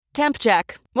Temp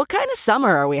check. What kind of summer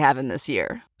are we having this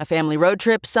year? A family road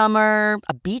trip summer?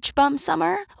 A beach bum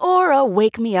summer? Or a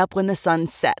wake me up when the sun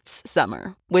sets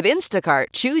summer? With Instacart,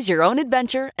 choose your own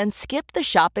adventure and skip the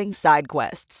shopping side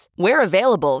quests. Where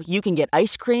available, you can get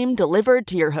ice cream delivered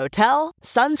to your hotel,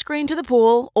 sunscreen to the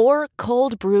pool, or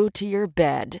cold brew to your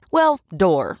bed. Well,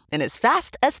 door, in as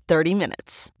fast as 30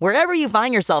 minutes. Wherever you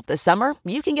find yourself this summer,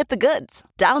 you can get the goods.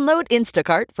 Download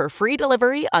Instacart for free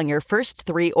delivery on your first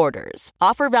 3 orders.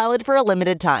 Offer valid for a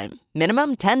limited time.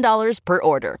 Minimum $10 per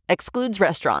order. Excludes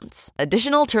restaurants.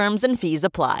 Additional terms and fees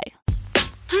apply.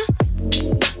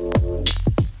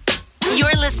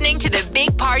 You're listening to the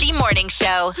Big Party Morning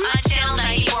Show on Channel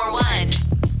 94.1.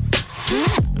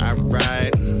 All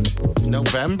right.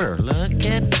 November. Look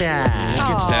at that. Look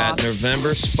at that.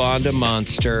 November spawned a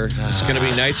monster. It's going to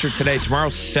be nicer today. Tomorrow,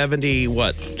 70,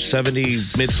 what? 70,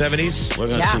 mid-70s? We're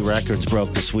going to see records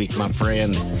broke this week, my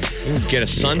friend. You can get a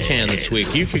suntan this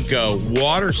week. You could go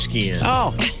water skiing.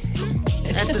 Oh.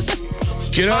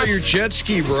 Get out your jet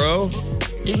ski, bro.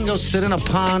 You can go sit in a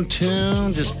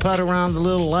pontoon, just putt around the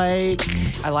little lake.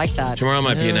 I like that. Tomorrow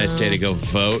might be a nice day to go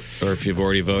vote, or if you've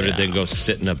already voted, then go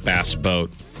sit in a bass boat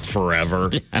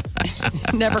forever.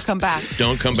 Never come back.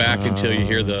 Don't come back until you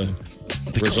hear the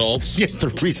results. Yeah, the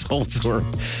results were.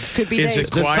 Could be Is days.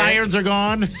 it The quiet? sirens are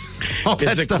gone.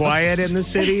 Is it quiet in the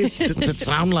cities? Does it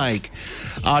sound like?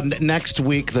 Next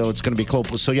week, though, it's going to be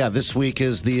cold. So, yeah, this week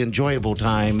is the enjoyable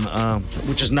time,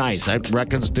 which is nice.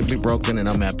 Records to be broken, and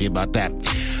I'm happy about that.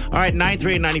 All right,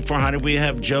 938-9400. We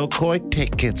have Joe Coy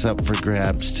tickets up for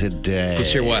grabs today.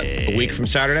 This year, what? A week from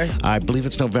Saturday? I believe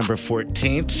it's November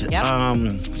 14th.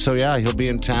 Yep. So, yeah, he'll be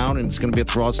in town, and it's going to be at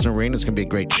the Ralston Arena. It's going to be a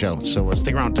great show. So,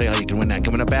 stick around and tell you how you can win that.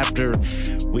 Coming up after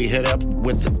we hit up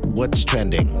with what's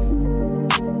trending.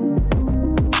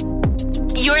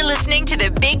 You're listening to the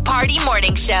Big Party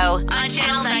Morning Show on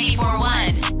Channel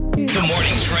 94.1. The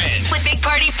morning trend With Big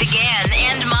Party began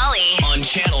and Molly. on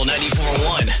Channel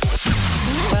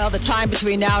 94.1. Well, the time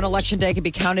between now and Election Day can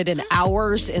be counted in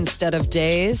hours instead of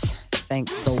days. Thank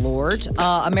the Lord.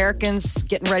 Americans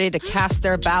getting ready to cast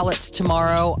their ballots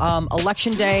tomorrow.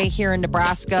 Election Day here in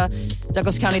Nebraska.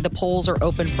 Douglas County, the polls are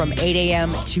open from 8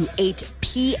 a.m. to 8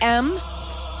 p.m.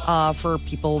 For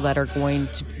people that are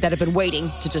that have been waiting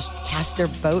to just cast their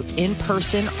vote in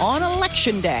person on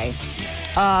Election Day.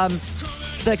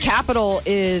 The Capitol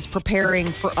is preparing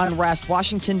for unrest.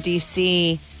 Washington,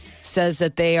 D.C. says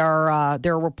that there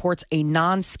are reports a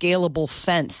non-scalable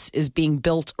fence is being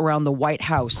built around the White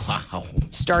House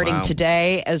starting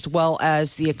today, as well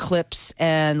as the Eclipse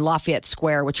and Lafayette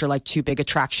Square, which are like 2 big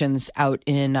attractions out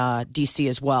in D.C.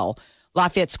 as well.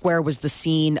 Lafayette Square was the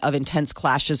scene of intense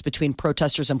clashes between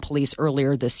protesters and police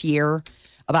earlier this year.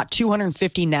 About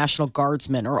 250 National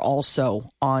Guardsmen are also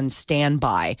on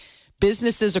standby.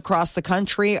 Businesses across the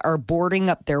country are boarding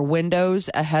up their windows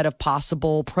ahead of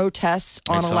possible protests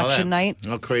on election night.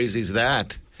 How crazy is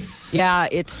that? Yeah,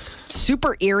 it's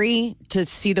super eerie to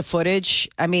see the footage.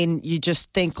 I mean, you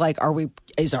just think like,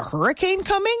 is a hurricane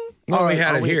coming? Well, we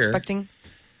had are it we here. expecting?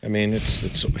 I mean,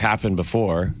 it's happened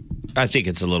before. I think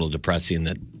it's a little depressing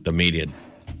that the media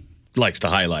likes to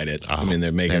highlight it. I mean,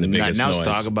 they're making the biggest now noise.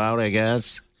 talk about, I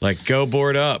guess. Like, go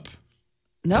board up.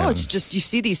 No, it's just you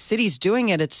see these cities doing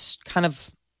it. It's kind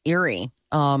of eerie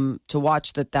to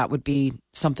watch that would be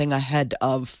something ahead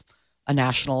of a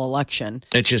national election.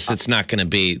 It's not going to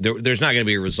be, there's not going to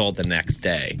be a result the next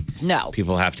day. No.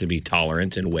 People have to be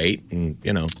tolerant and wait. And,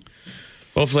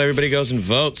 hopefully everybody goes and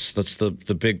votes. That's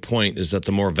the big point, is that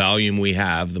the more volume we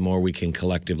have, the more we can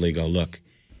collectively go, look,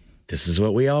 this is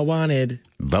what we all wanted.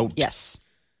 Vote. Yes.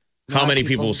 How many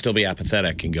people will still be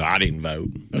apathetic and go, I didn't vote?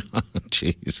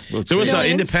 Jeez. There was an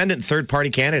independent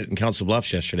third-party candidate in Council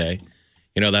Bluffs yesterday.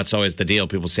 That's always the deal.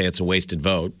 People say it's a wasted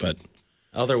vote, but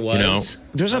Otherwise,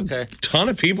 there's a ton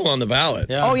of people on the ballot.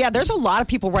 Yeah. Oh, yeah, there's a lot of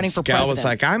people running for Gal president. was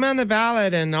like, I'm on the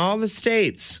ballot in all the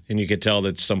states. And you could tell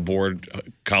that some bored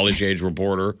college-age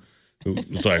reporter who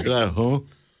was like, who?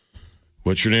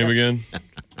 what's your name again?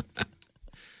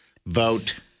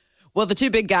 Vote. Well, the 2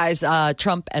 big guys,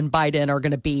 Trump and Biden, are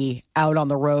going to be out on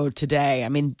the road today. I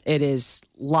mean, it is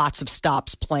lots of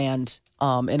stops planned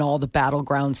in all the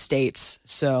battleground states.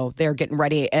 So they're getting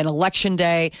ready. And Election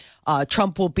Day,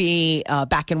 Trump will be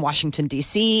back in Washington,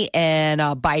 D.C., and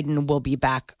Biden will be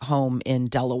back home in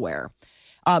Delaware.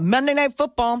 Monday Night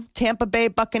Football, Tampa Bay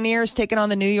Buccaneers taking on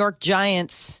the New York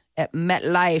Giants at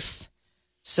MetLife.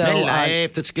 So,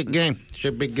 MetLife, that's a good game.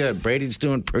 Should be good. Brady's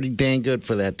doing pretty dang good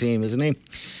for that team, isn't he?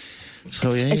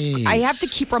 So, I have to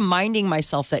keep reminding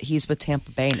myself that he's with Tampa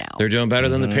Bay now. They're doing better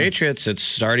than the Patriots. It's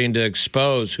starting to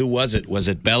expose. Who was it? Was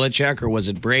it Belichick or was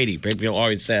it Brady? People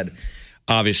always said,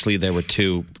 obviously they were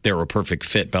a perfect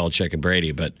fit, Belichick and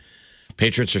Brady, but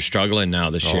Patriots are struggling now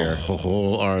this year.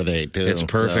 Oh, are they, too? It's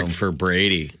perfect for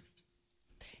Brady.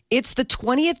 It's the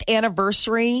 20th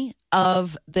anniversary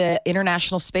of the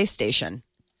International Space Station.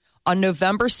 On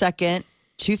November 2nd,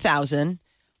 2000,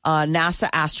 NASA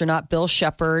astronaut Bill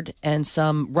Shepard and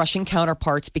some Russian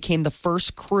counterparts became the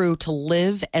first crew to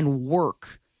live and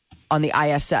work on the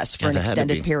ISS for an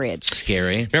extended period.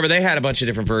 Scary. Remember, they had a bunch of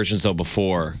different versions, though,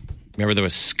 before. Remember, there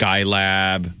was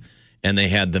Skylab, and they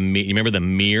had you remember the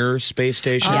Mir space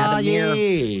station? Yeah, the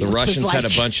Mir. The Russians had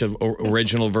a bunch of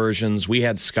original versions. We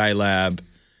had Skylab.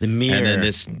 The Mir. And then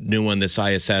this new one, this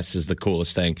ISS, is the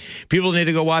coolest thing. People need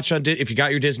to go watch on, if you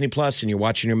got your Disney Plus and you're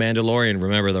watching your Mandalorian,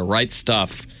 remember The Right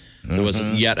Stuff. There was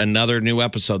yet another new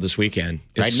episode this weekend.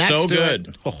 It's right so next to good.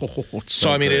 it. Oh, it's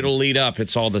So, I mean, good. it'll lead up.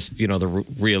 It's all this, the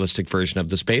realistic version of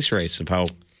the space race of how.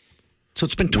 So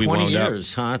it's been we 20 wound up.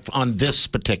 years, huh? On this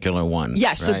particular one.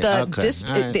 Yes, right? so Okay.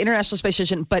 All right. the International Space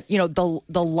Station, but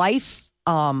the life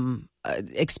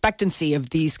expectancy of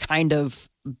these kind of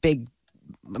big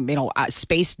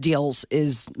space deals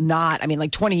is not. I mean,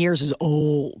 like 20 years is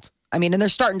old. I mean, and they're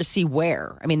starting to see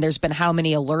where. I mean, there's been how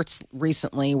many alerts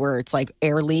recently where it's like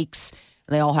air leaks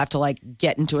and they all have to like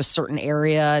get into a certain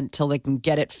area until they can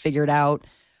get it figured out.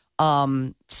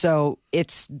 So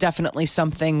it's definitely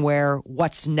something where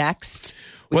what's next?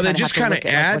 Well, they kinda just have kind to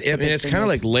of look at, add. what the I mean, big it's thing kind of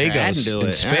like is. Add Legos to in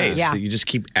it, space. yeah. That you just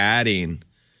keep adding.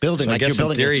 Building, So I like guess you're in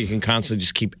building theory, this- you can constantly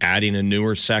just keep adding a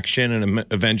newer section and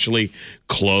eventually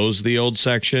close the old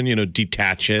section,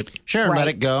 detach it. Sure, let Right.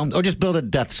 it go. Or just build a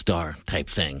Death Star type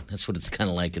thing. That's what it's kind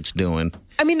of like it's doing.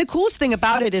 I mean, the coolest thing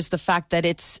about it is the fact that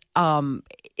it's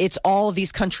all of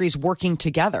these countries working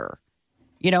together.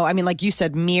 I mean, like you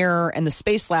said, Mir and the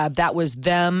Space Lab, that was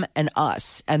them and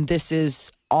us. And this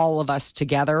is all of us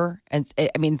together. And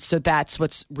I mean, so that's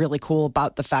what's really cool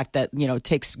about the fact that, it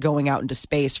takes going out into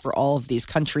space for all of these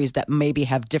countries that maybe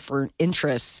have different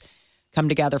interests come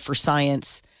together for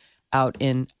science out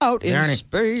in space. Out in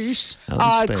space.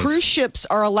 Cruise ships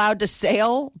are allowed to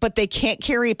sail, but they can't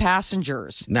carry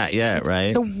passengers. Not yet,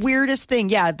 right? The weirdest thing,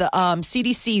 yeah, the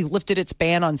CDC lifted its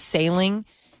ban on sailing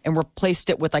and replaced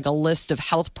it with like a list of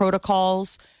health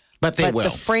protocols. But they will. The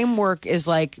framework is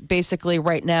like basically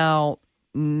right now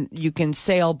you can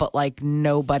sail, but like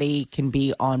nobody can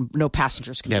be on, no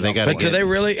passengers can Yeah, be they on. got But do they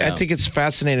really? I think it's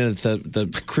fascinating that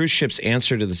the cruise ships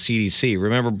answer to the CDC.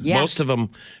 Remember, Yeah. most of them,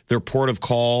 their port of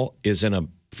call is in a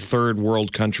third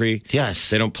world country. Yes.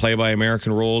 They don't play by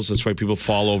American rules. That's why people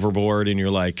fall overboard. And you're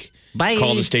like, Bye.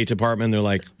 call the State Department. They're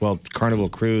like, well, Carnival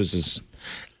Cruise is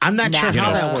I'm not sure NASA.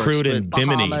 how that works. crewed in but-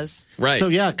 Bimini. Bahamas. Right. So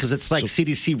yeah, because it's like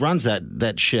CDC runs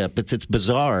that ship. It's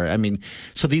bizarre. I mean,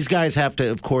 so these guys have to,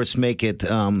 of course, make it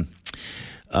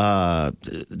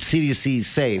CDC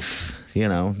safe.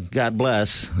 God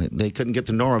bless. They couldn't get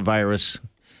the norovirus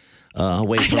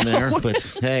away from there, but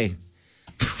hey.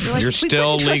 Like, You're we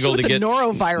still couldn't trust legal you with to the get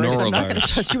norovirus. I'm not going to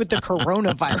norovirus. trust you with the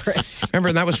coronavirus.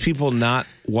 Remember, that was people not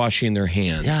washing their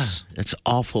hands. Yeah, it's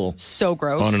awful. So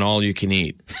gross. On an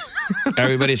all-you-can-eat.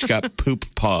 Everybody's got poop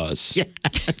paws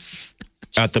Yes.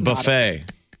 at the buffet.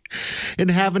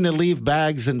 And having to leave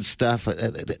bags and stuff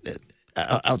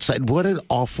outside. What an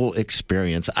awful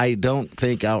experience. I don't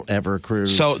think I'll ever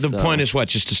cruise. So the point is what?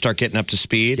 Just to start getting up to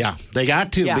speed? Yeah, they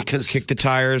got to Yeah. because Kick the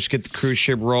tires, get the cruise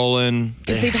ship rolling.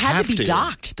 Because they've had have to be to.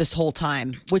 docked this whole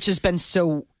time, which has been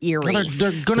so eerie. Well,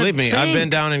 they're going to Believe me, I've been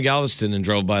down in Galveston and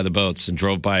drove by the boats and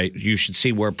drove by. You should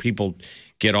see where people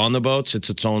get on the boats. It's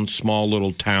its own small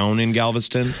little town in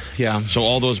Galveston. Yeah. So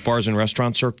all those bars and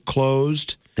restaurants are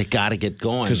closed They got to get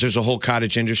going. because there's a whole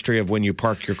cottage industry of when you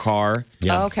park your car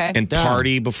Oh, okay. and Yeah.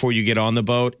 party before you get on the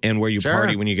boat and where you Sure.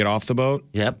 party when you get off the boat.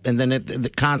 Yep, and then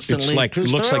it constantly It's like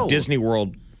cruise looks through. like Disney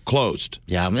World closed.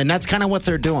 Yeah, and that's kind of what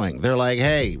they're doing. They're like,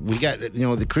 hey, we got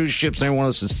the cruise ships and everyone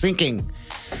else is sinking.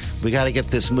 We got to get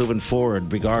this moving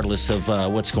forward, regardless of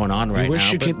what's going on right I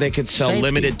wish now. But they could sell safety.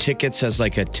 limited tickets as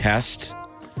like a test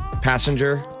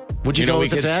passenger. Would you go we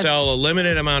as a could test? sell a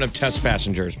limited amount of test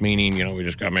passengers, meaning, we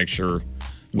just got to make sure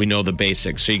we know the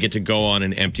basics. So you get to go on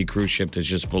an empty cruise ship that's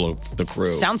just full of the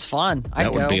crew. Sounds fun. I'd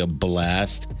That would go. be a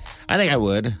blast. I think I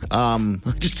would.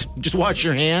 Just wash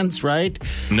your hands, right?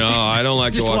 No, I don't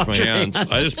like to Just wash my wash your hands. hands.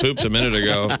 I just pooped a minute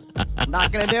ago.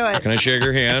 Not going to do it. Can I shake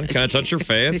your hand? Can I touch your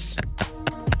face?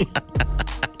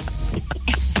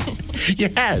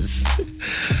 Yes.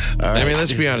 I mean,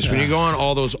 let's be honest. When you go on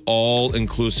all those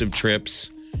all-inclusive trips,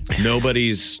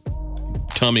 nobody's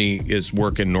tummy is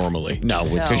working normally. No,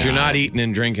 it's Because you're not eating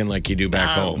and drinking like you do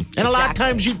back home. And a lot of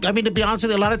times, to be honest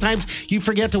with you, a lot of times you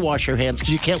forget to wash your hands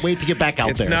because you can't wait to get back out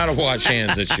It's there. not a wash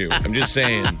hands issue. I'm just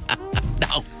saying.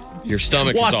 your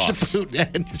stomach Watch is off. the food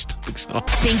and your stomach's off.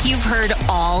 Think you've heard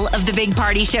all of the Big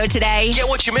Party Show today? Get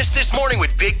what you missed this morning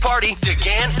with Big Party,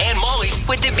 DeGan, and Molly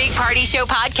With the Big Party Show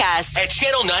podcast. at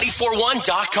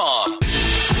channel941.com.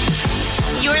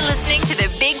 You're listening to the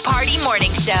Big Party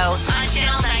Morning Show on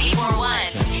Channel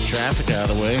 94.1. Traffic out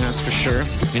of the way, that's for sure.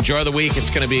 Enjoy the week. It's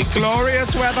going to be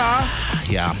glorious weather.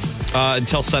 Yeah.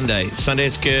 Until Sunday.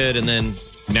 Sunday's good, and then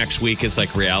next week is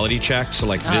like reality check. So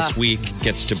like this week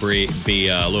gets to be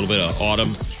a little bit of autumn,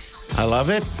 I love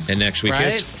it. and next week Right.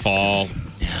 is fall.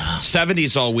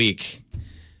 70s all week.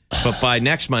 But by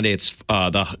next Monday, it's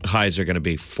the highs are going to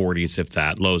be 40s, if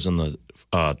that. Lows in the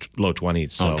low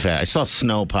 20s. So. Okay, I saw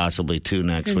snow possibly too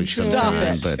next week. Stop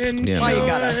sometime, it. But Why you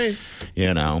gotta?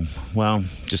 well,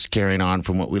 just carrying on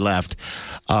from what we left.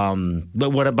 But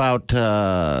what about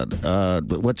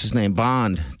what's his name?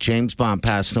 Bond, James Bond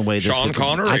passing away. This Sean week.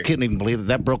 Connery. I couldn't even believe it.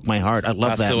 That broke my heart. I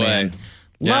love Passed that away. man.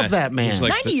 Yeah, Love that man. he was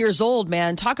like 90 years old,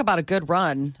 man. Talk about a good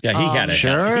run. Yeah, he had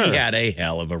Sure. he had a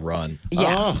hell of a run.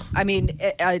 Yeah. Oh. I mean,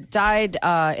 died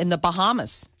in the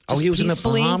Bahamas. Oh, Just he was in the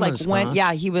peacefully, Bahamas, Like went, huh?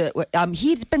 yeah, he was.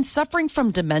 He'd been suffering from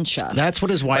dementia. That's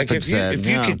what his wife Like had if said.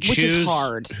 you yeah. could Which is choose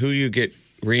hard. who you get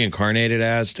reincarnated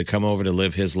as to come over to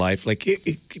live his life, like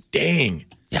dang,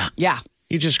 Yeah.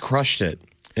 he just crushed it.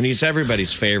 And he's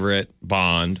everybody's favorite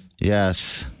Bond.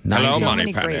 Yes. Hello, So Money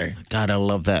many Penny. great- God, I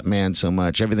love that man so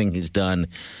much. Everything he's done,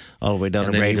 all the way down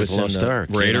And to then he Raiders was of in the the Lost Ark.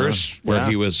 Raiders, where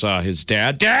he was his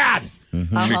dad. Dad,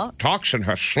 she talks in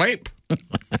her sleep.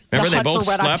 Remember, The they Hut both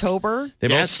for Red slept. October. They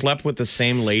both Yes. slept with the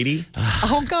same lady.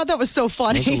 Oh God, that was so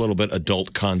funny. That was a little bit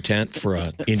adult content for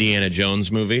a Indiana Jones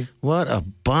movie. What a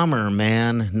bummer,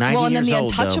 man. 90 Well, and then years the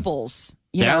old, though. Untouchables.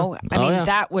 You Yeah. know, I Oh, mean, yeah.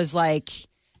 that was like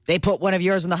they put one of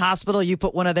yours in the hospital, you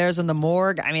put one of theirs in the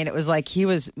morgue. I mean, it was like he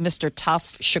was Mr.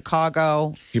 Tough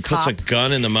Chicago. He puts a cop.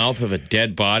 gun in the mouth of a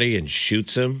dead body and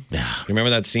shoots him. You remember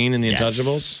that scene in The Yes.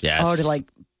 Untouchables? Yes. Oh, to like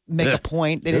make Yeah. a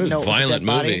point. They It didn't was know it was a violent dead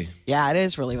body. movie. Yeah, it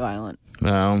is really violent.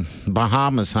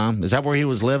 Bahamas, huh? Is that where he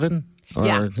was living? Or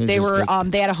Yeah, he they just, were.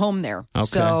 like- They had a home there, Okay.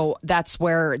 so that's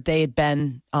where they had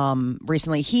been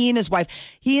recently. He and his wife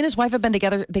have been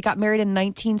together. They got married in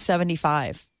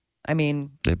 1975. I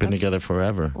mean, they've been that's together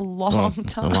forever. a long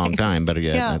time. A long time, better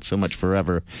yet. Yeah. Not so much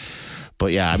forever.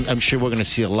 But yeah, I'm sure we're going to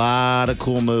see a lot of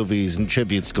cool movies and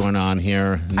tributes going on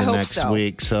here in the I hope next so.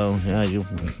 week. So yeah, you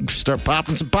start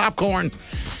popping some popcorn.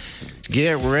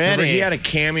 Get ready. Remember, he had a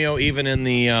cameo even in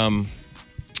the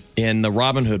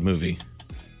Robin Hood movie.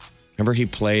 Remember, he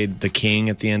played the king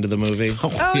at the end of the movie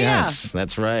Oh, Oh, yeah. yes,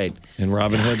 that's right. in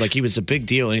Robin Hood. Like, he was a big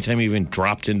deal anytime he even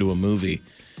dropped into a movie.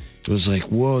 It was like,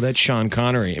 whoa, that's Sean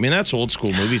Connery. I mean, that's old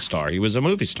school movie star. He was a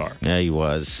movie star. Yeah, he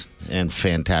was. And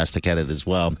fantastic at it as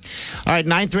well. All right,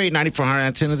 938-9400.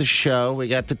 That's into the show. We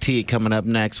got the tea coming up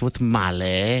next with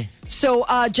Molly. So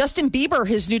Justin Bieber,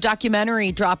 his new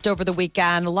documentary dropped over the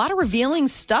weekend. A lot of revealing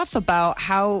stuff about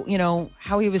how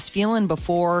he was feeling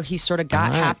before he sort of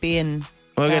got All right. happy and.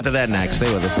 We'll get to that next.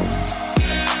 Stay with us.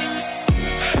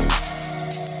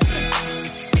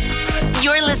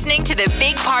 You're listening to the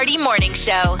Big Party Morning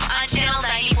Show on Channel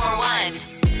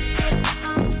 94.1.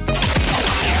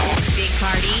 Big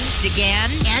Party, DeGan,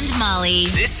 and Molly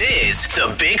This is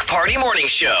the Big Party Morning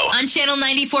Show. on Channel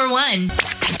 94.1.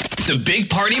 The Big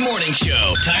Party Morning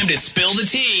Show. Time to spill the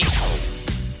tea.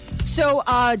 So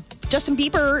Justin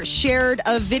Bieber shared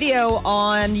a video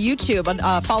on YouTube,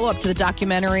 a follow-up to the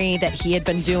documentary that he had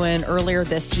been doing earlier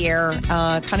this year,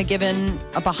 kind of giving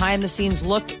a behind-the-scenes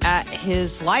look at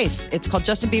his life. It's called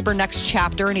Justin Bieber Next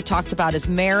Chapter, and he talked about his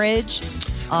marriage,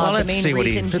 the main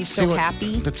reason he's so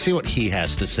happy. Let's see what he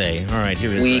has to say. All right,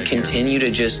 here it is. We right here. continue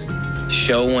to just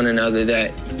show one another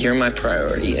that you're my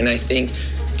priority. And I think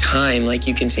time, like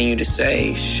you continue to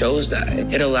say, shows that.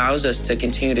 It allows us to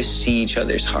continue to see each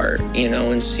other's heart,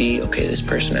 and see, okay, this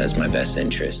person has my best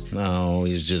interest. No,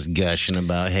 he's just gushing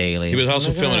about Haley. He was also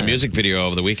Look at filming a that. music video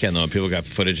over the weekend, though. People got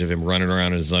footage of him running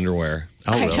around in his underwear.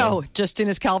 Oh, I really? know, just in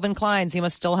his Calvin Kleins, he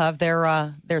must still have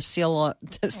their seal,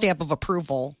 stamp of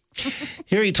approval.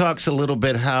 Here he talks a little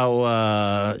bit how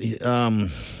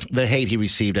the hate he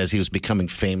received as he was becoming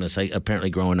famous, apparently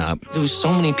growing up. There was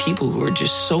so many people who were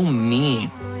just so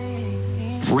mean.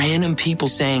 Random people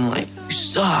saying, like, you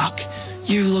suck.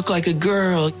 You look like a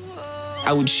girl.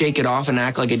 I would shake it off and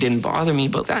act like it didn't bother me,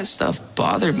 but that stuff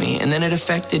bothered me. And then it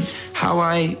affected how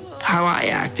I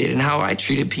acted and how I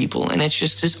treated people. And it's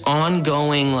just this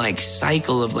ongoing, like,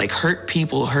 cycle of, like, hurt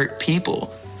people.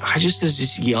 I just was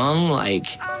this young, like,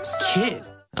 kid.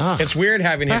 It's weird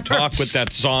having him talk with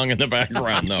that song in the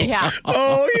background, though. Yeah.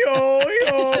 Oh,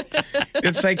 yo.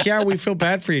 It's like, yeah, we feel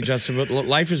bad for you, Justin, but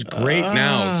life is great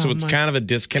now. So it's kind of a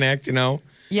disconnect,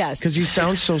 Yes. Because you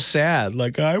sound so sad.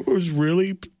 Like, I was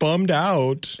really bummed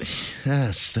out.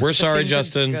 Yes. We're sorry, Things are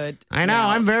Justin. good. I know.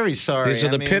 I'm very sorry. These are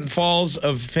the I mean, pitfalls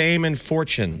of fame and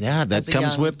fortune. Yeah, that As a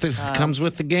comes young with the comes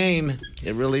with the game.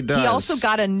 It really does. He also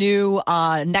got a new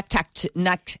neck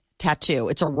tattoo.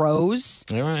 It's a rose.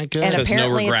 All right, good. And Says no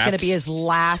apparently it's going to regrets. be his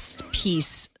last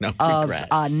piece No of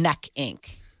regrets. neck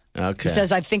ink. Okay. He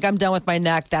says, I think I'm done with my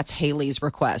neck. That's Haley's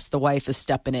request. The wife is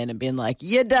stepping in and being like,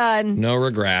 you're done. No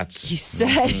regrets. He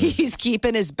said he's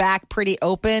keeping his back pretty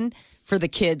open for the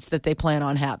kids that they plan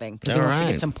on having because he All wants to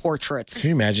right. get some portraits.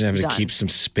 Can you imagine having done. to keep some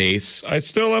space? I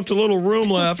still left a little room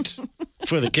left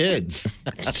for the kids.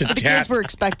 to The tat. kids were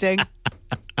expecting. All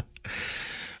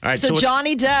right. So what's-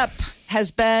 Johnny Depp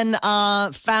has been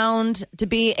found to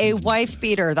be a wife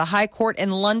beater. The High Court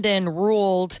in London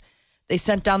ruled. They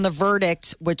sent down the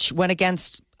verdict, which went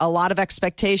against a lot of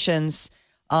expectations.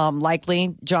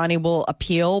 Likely, Johnny will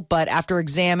appeal. But after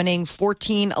examining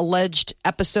 14 alleged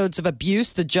episodes of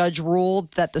abuse, the judge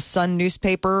ruled that the Sun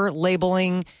newspaper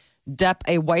labeling Depp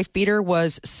a wife beater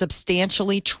was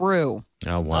substantially true.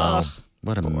 Oh wow!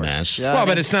 What a mess. Well,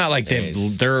 but it's not like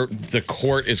the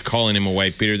court is calling him a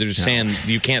wife beater. They're just saying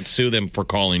you can't sue them for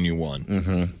calling you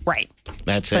one. Right.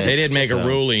 That's But it. They didn't make a So-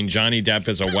 ruling. Johnny Depp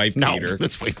is a wife No, beater.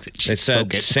 let's wait. They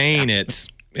said saying it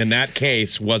in that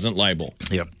case wasn't libel.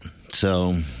 Yep.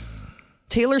 So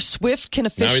Taylor Swift can Now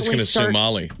officially he's going to start. sue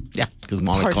Molly. yeah, because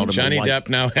Molly Pardon? called him Johnny a wife. Depp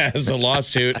now has a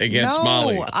lawsuit against No,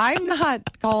 Molly. I'm not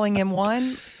calling him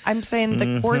one. I'm saying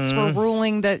the courts were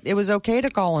ruling that it was okay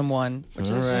to call him one. Which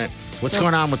is All right. just, What's so-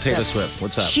 going on with Taylor Swift?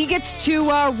 What's up? She gets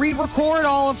to re-record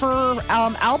all of her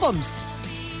albums.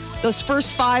 Those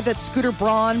first 5 that Scooter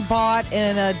Braun bought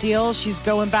in a deal, she's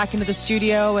going back into the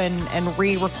studio and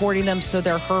re-recording them so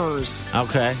they're hers.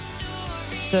 Okay.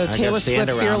 So Taylor guess stand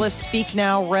Swift, around. Fearless, Speak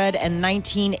Now, read in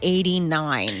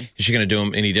 1989. Is she going to do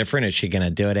them any different? Is she going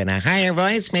to do it in a higher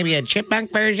voice? Maybe a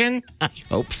chipmunk version?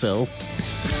 Hope so.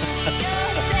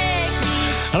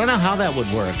 I don't know how that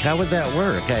would work. How would that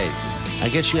work? I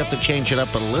guess you have to change it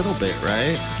up a little bit,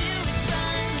 right?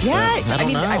 Yeah, I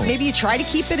don't know. maybe you try to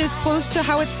keep it as close to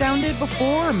how it sounded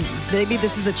before. Maybe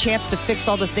this is a chance to fix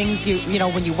all the things you know,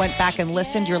 when you went back and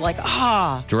listened, you're like,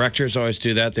 Directors always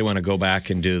do that. They want to go back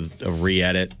and do a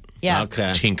re-edit. Yeah.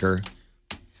 Okay. Tinker.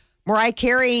 Mariah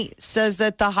Carey says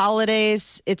that the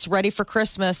holidays, it's ready for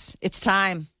Christmas. It's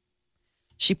time.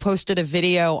 She posted a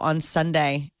video on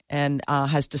Sunday and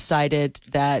has decided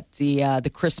that the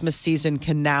Christmas season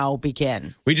can now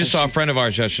begin. We just saw a friend of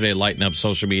ours yesterday lighten up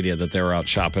social media that they were out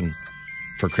shopping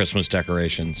for Christmas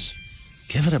decorations.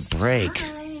 Give it a break.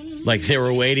 Like they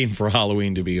were waiting for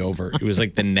Halloween to be over. It was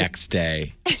like the next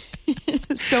day.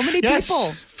 So many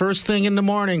people. First thing in the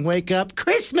morning, wake up.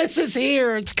 Christmas is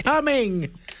here. It's coming.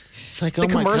 It's like, The oh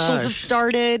my commercials have gosh.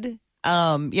 started.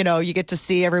 You know, you get to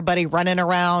see everybody running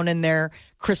around in their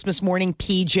Christmas morning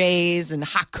PJs and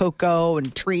hot cocoa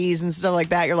and trees and stuff like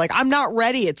that. You're like, I'm not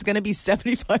ready. It's going to be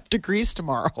 75 degrees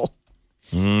tomorrow.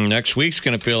 Next week's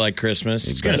going to feel like Christmas.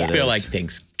 It's going to Yes. feel like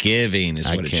Thanksgiving is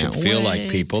I what it should can't feel like, wait.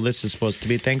 people. This is supposed to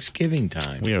be Thanksgiving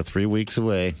time. We are 3 weeks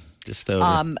away. Just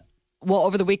over. Well,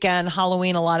 over the weekend,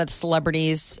 Halloween, a lot of the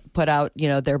celebrities put out, you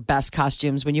know, their best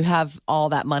costumes. When you have all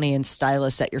that money and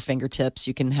stylists at your fingertips,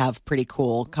 you can have pretty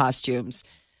cool costumes.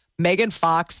 Megan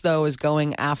Fox, though, is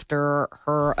going after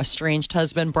her estranged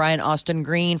husband, Brian Austin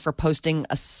Green, for posting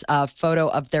a photo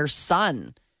of their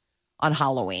son on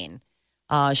Halloween.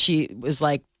 She was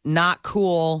like, not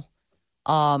cool.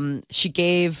 She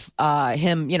gave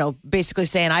him, you know, basically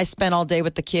saying, I spent all day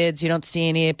with the kids. You don't see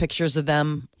any pictures of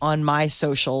them on my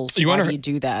socials. Why wonder do you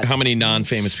do that? How many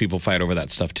non-famous people fight over that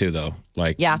stuff too, though?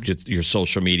 Like Yeah. your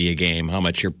social media game, how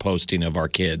much you're posting of our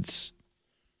kids.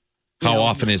 How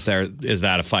often is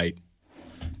that a fight?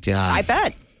 yeah. I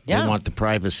bet. They Yeah. want the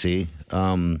privacy.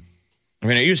 I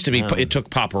mean, it used to be, it took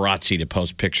paparazzi to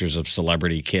post pictures of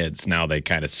celebrity kids. Now they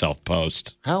kind of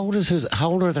self-post. How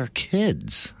old are their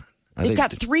kids? Are They've they-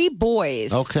 got 3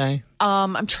 boys. Okay.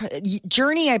 I'm trying.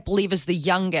 Journey, I believe, is the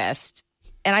youngest,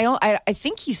 and I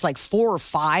think he's like 4 or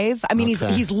 5. I mean,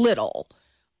 Okay. he's little.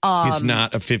 He's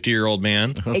not a 50-year-old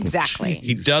man. Exactly.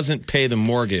 He doesn't pay the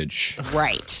mortgage.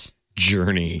 Right.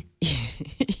 Journey.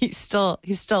 He's still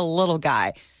a little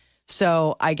guy.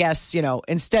 So I guess, you know,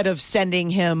 instead of sending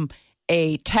him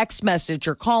a text message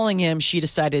or calling him, she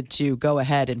decided to go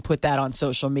ahead and put that on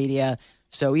social media.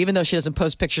 So even though she doesn't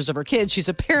post pictures of her kids, she's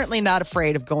apparently not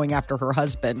afraid of going after her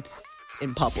husband.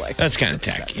 in public. That's kind of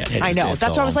tacky. Yeah. I know. It's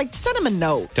That's why I all- was like, send him a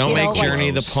note. Don't you make know, like-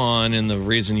 Journey the pawn and the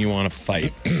reason you want to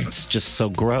fight. It's just so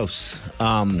gross.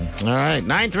 All right,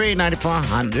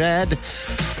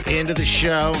 938-9400 into the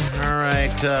show. All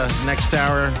right, next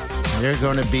hour, you're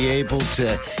going to be able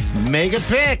to make a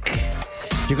pick.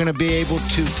 You're going to be able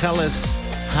to tell us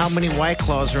how many White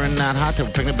Claws are in that hot tub.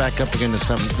 We're bringing it back up again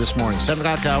this morning. 7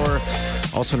 o'clock hour,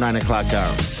 also 9 o'clock hour.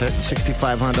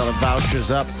 $6,500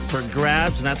 vouchers up for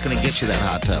grabs, and that's going to get you that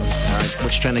hot tub. All right,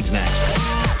 what's trending's next?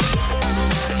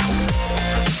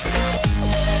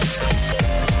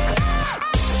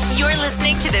 You're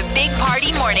listening to the Big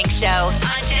Party Morning Show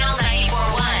on Channel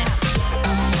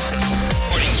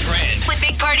 94.1 Morning Trend with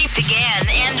Big Party began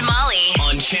and Molly.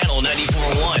 on Channel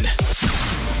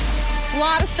 94.1. A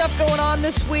lot of stuff going on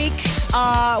this week.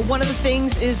 One of the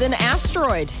things is an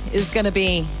asteroid is going to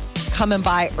be coming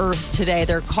by Earth today.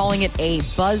 They're calling it a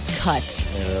buzz cut.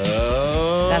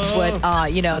 That's what,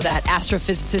 that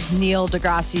astrophysicist Neil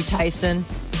deGrasse Tyson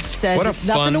says. What a It's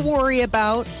nothing to fun- worry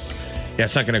about. Yeah,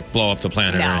 it's not going to blow up the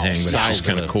planet No. or anything, but it's just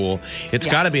kind of cool. It's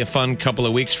Yeah. got to be a fun couple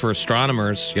of weeks for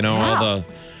astronomers. You know,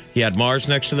 you had Mars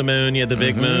next to the moon, you had the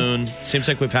big moon. Seems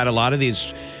like we've had a lot of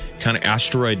these kind of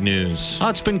asteroid news. Oh,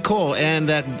 it's been cool. And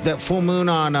that full moon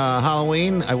on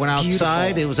Halloween, I went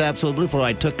outside. Beautiful. It was absolutely beautiful.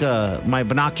 I took my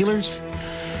binoculars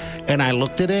and I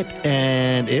looked at it,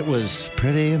 and it was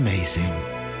pretty amazing.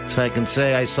 So I can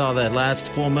say I saw that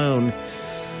last full moon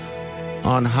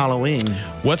on Halloween.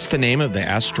 What's the name of the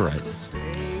asteroid?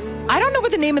 I don't know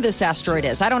what the name of this asteroid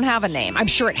is. I don't have a name. I'm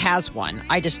sure it has one.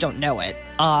 I just don't know it.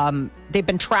 They've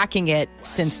been tracking it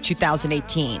since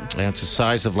 2018. And it's the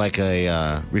size of like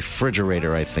a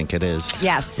refrigerator, I think it is.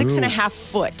 Yeah, 6.5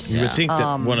 foot. You would think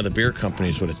that one of the beer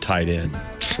companies would have tied in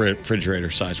refrigerator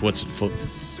size. What's it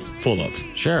full of?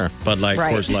 Sure. Bud Light,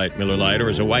 Right. Coors Light, Miller Lite, or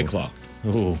is it White Claw?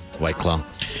 Ooh, White Claw.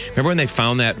 Remember when they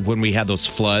found that when we had those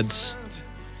floods?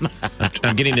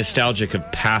 I'm getting nostalgic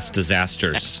of past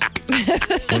disasters.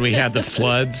 When we had the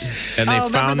floods and they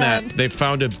remember found that? they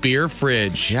found a beer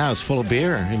fridge Yeah, it was full of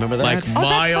beer. Remember that? like that's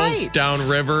miles right.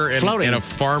 downriver Floating. in a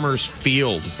farmer's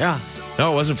field. Yeah.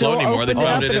 No, it wasn't Still floating anymore. They opened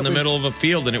it found up it and in it the was- middle of a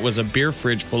field and it was a beer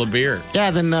fridge full of beer. Yeah,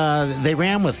 then they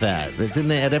ran with that. Didn't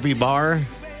they? At every bar,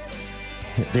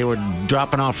 they were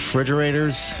dropping off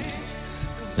refrigerators.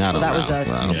 I don't that know. was a-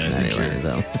 Well, Yeah, I think anyway, you're-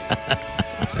 though.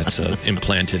 That's an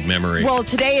implanted memory. Well,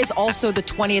 today is also the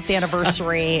 20th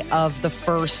anniversary of the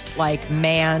first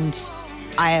manned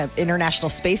International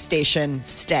Space Station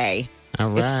stay. All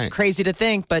right. It's crazy to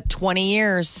think, but 20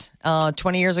 years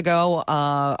ago,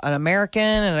 an American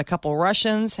and a couple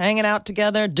Russians hanging out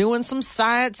together, doing some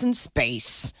science in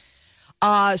space.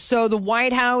 So the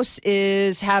White House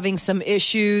is having some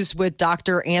issues with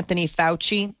Dr. Anthony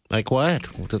Fauci. Like what?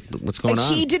 What's going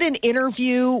on? He did an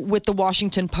interview with the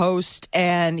Washington Post,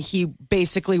 and he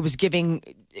basically was giving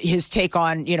his take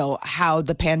on, how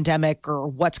the pandemic or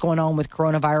what's going on with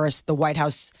coronavirus. The White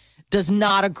House does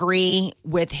not agree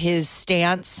with his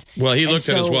stance. Well, he And looked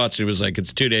at his so- watch. He was like,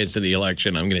 it's 2 days to the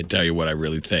election. I'm going to tell you what I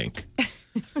really think.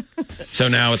 So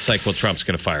now it's like, well, Trump's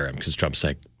going to fire him because Trump's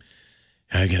like,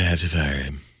 I'm going to have to fire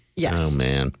him. Yes. Oh,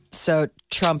 man. So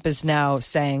Trump is now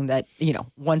saying that,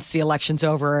 once the election's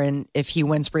over and if he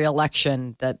wins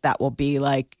re-election, that will be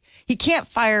like, he can't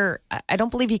fire. I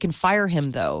don't believe he can fire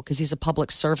him, though, because he's a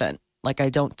public servant. I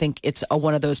don't think it's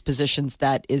one of those positions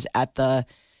that is at the,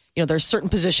 there's certain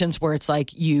positions where it's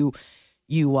like you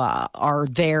are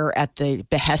there at the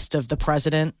behest of the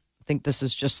president. I think this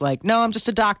is just like, no, I'm just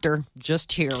a doctor,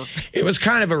 just here. It was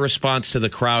kind of a response to the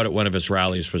crowd at one of his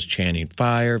rallies was chanting,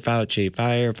 fire Fauci,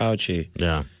 fire Fauci.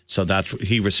 Yeah. So that's what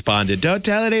he responded. Don't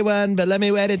tell anyone, but let me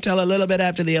wait until a little bit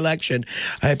after the election.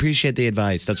 I appreciate the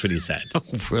advice. That's what he said. Oh,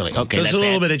 really? Okay. There's that's a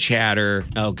little it. bit of chatter.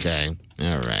 Okay.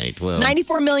 All right. Well,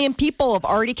 94 million people have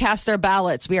already cast their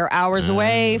ballots. We are hours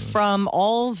away from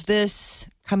all of this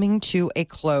coming to a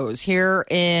close. Here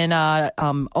in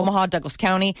Omaha, Douglas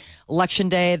County, Election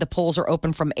Day, the polls are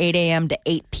open from 8 a.m. to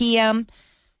 8 p.m.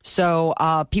 So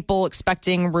people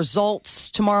expecting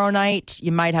results tomorrow night.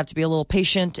 You might have to be a little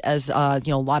patient as, a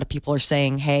lot of people are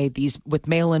saying, hey, these with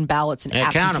mail-in ballots and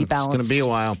count 'em. absentee ballots. It's going to be a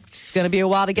while. It's going to be a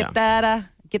while to get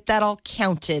that all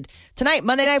counted. Tonight,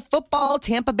 Monday Night Football,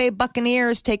 Tampa Bay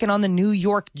Buccaneers taking on the New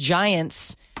York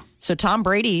Giants. So Tom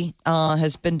Brady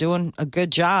has been doing a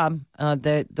good job.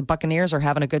 The Buccaneers are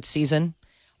having a good season.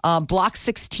 Block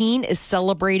 16 is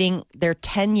celebrating their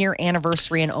 10-year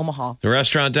anniversary in Omaha. The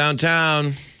restaurant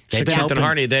downtown, They've been 16th and open.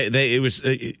 Hardy, it was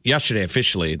yesterday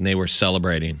officially, and they were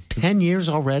celebrating. 10 years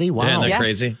already? Wow. Isn't that Yes.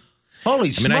 crazy? Holy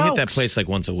I smokes. mean, I hit that place like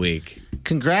once a week.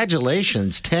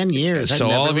 Congratulations, 10 years. So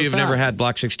I all of never you have thought. never had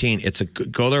Block 16. It's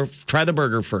go there, try the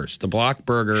burger first. The Block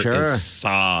burger Sure. is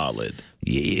solid.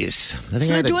 Yes. I think So I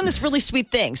they're had doing this really sweet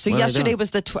thing. So What are they yesterday doing?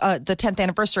 was the 10th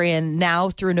anniversary, and now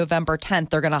through November 10th,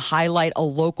 they're going to highlight a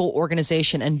local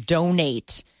organization and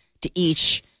donate to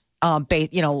each,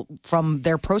 from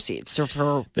their proceeds.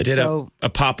 They did a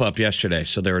pop-up yesterday.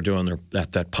 So they were doing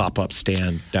that pop-up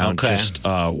stand down Okay. just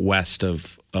west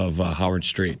of Howard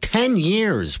Street. 10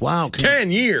 years. Wow.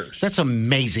 10 years. That's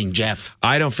amazing, Jeff.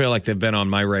 I don't feel like they've been on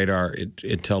my radar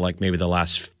until like maybe the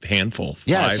last handful.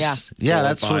 Yes. Yeah,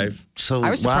 That's five. what. So,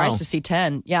 I was surprised wow. to see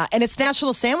 10. Yeah, and it's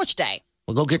National Sandwich Day.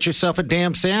 Well, go get yourself a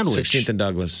damn sandwich. 16th and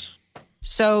Douglas.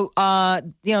 So,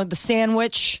 the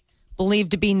sandwich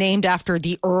believed to be named after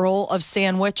the Earl of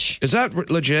Sandwich. Is that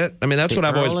legit? I mean, that's The what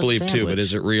I've always Earl of believed too, Sandwich. but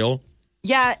is it real?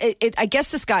 Yeah, I guess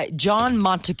this guy, John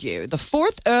Montague, the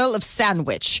 4th Earl of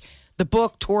Sandwich, the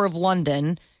book Tour of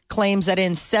London, claims that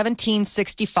in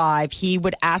 1765, he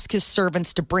would ask his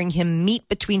servants to bring him meat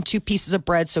between two pieces of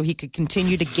bread so he could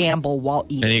continue to gamble while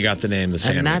eating. And he got the name, the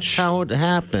sandwich. And that's how it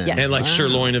happened. Yes. And like Wow.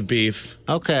 sirloin of beef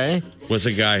Okay. was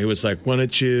a guy who was like, why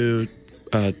don't you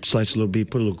slice a little beef,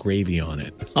 put a little gravy on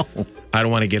it. Oh. I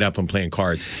don't want to get up and playing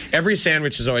cards. Every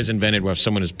sandwich is always invented where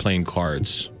someone is playing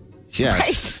cards.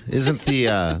 Yes. Isn't the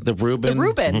Reuben? The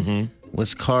Reuben. Mm-hmm.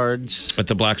 Was cards. At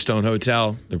the Blackstone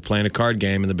Hotel, they're playing a card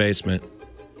game in the basement.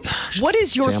 What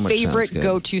is your Sandwich favorite sounds good.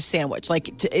 go-to sandwich?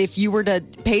 Like, if you were to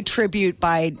pay tribute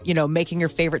by, making your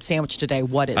favorite sandwich today,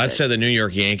 what is I'd it? say the New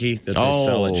York Yankee that they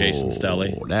sell at Jason's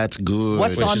Deli. That's good.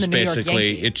 What's Which on is the New York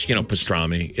basically, Yankee? it's,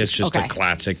 pastrami. It's just Okay. a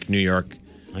classic New York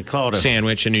I call it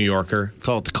sandwich, a New Yorker.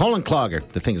 Call it the colon clogger.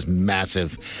 The thing is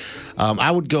massive. I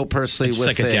would go personally It's with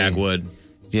like a Dagwood.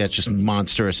 Yeah, it's just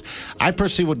monstrous. I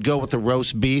personally would go with the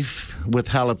roast beef with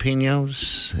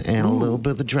jalapenos and a little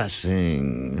bit of the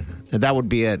dressing. That would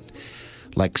be at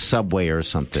like Subway or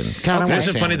something. God, I want a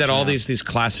Isn't it funny sandwich that all now. these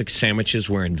classic sandwiches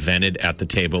were invented at the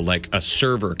table? Like a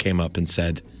server came up and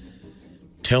said,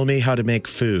 "Tell me how to make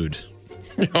food."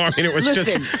 I mean, it was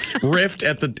Listen. just riffed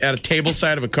at a table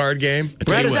side of a card game. I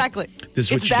tell you what, Exactly. this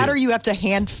is what It's you that do. or you have to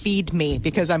hand feed me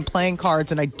because I'm playing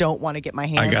cards and I don't want to get my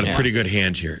hands I got a on pretty this. good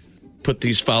hand here. Put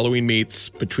these following meats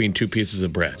between two pieces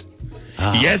of bread.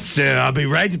 Ah. Yes, sir. I'll be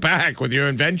right back with your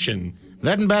invention.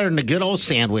 Nothing better than a good old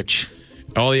sandwich.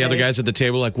 All the other guys at the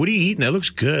table are like, what are you eating? That looks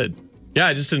good. Yeah,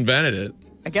 I just invented it.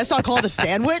 I guess I'll call it a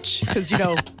sandwich because,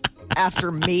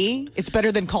 after me, it's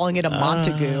better than calling it a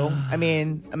Montague. I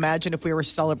mean, imagine if we were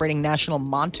celebrating National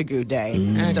Montague Day.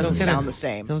 It doesn't sound the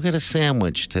same. Go get a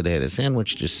sandwich today. The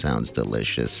sandwich just sounds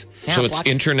delicious. So it's lots-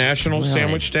 International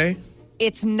Sandwich Day?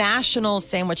 It's National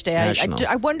Sandwich Day. National.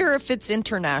 I wonder if it's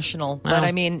international, but Well,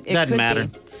 I mean, it doesn't could matter.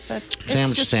 be. But it's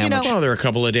Sandwich, just, sandwich. Well, there are a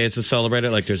couple of days to celebrate it.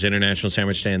 Like there's International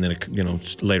Sandwich Day, and then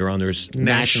later on there's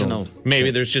National. Maybe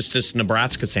there's just this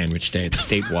Nebraska Sandwich Day. It's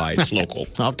statewide. It's local.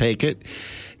 I'll take it.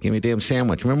 Give me a damn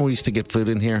sandwich. Remember we used to get food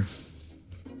in here?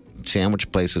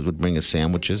 Sandwich places would bring us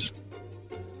sandwiches.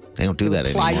 They don't do that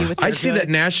ply you anymore. with I their see that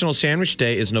goods. National Sandwich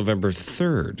Day is November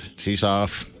 3rd. She's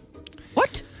off.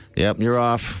 What? Yep, you're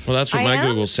off. Well, that's what I my am?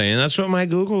 Google's saying. That's what my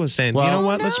Google is saying. Well- you know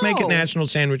what? Let's make it no. National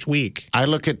Sandwich Week. I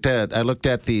look at that. I looked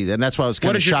at the, and that's why I was kind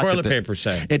What of does your shocked. toilet at the- paper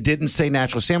say? It didn't say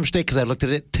National Sandwich Day because I looked at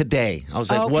it today. I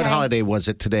was like, what Okay. holiday was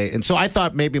it today? And so I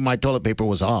thought maybe my toilet paper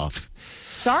was off.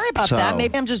 Sorry about So- that.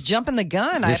 Maybe I'm just jumping the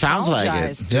gun. I It sounds like it.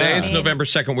 apologize. Today Yeah. it's November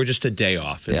 2nd. We're just a day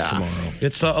off. It's Yeah. tomorrow.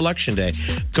 It's Election Day.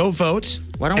 Go vote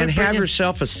Why don't we and bring have in-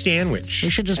 yourself a sandwich. We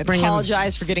should just I bring in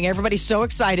apologize for getting everybody so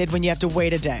excited when you have to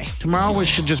wait a day. tomorrow. We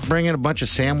should just bring in a bunch of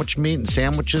sandwich meat and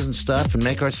sandwiches and stuff, and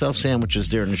make ourselves sandwiches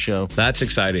during the show. That's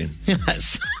exciting.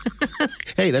 Yes.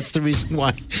 Hey, that's the reason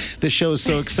why the show is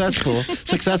so successful.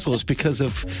 Successful is because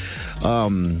of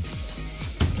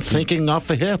thinking off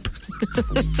the hip.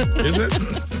 Is it?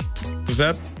 Is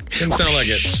that? Didn't sound like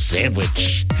it.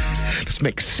 Sandwich. Let's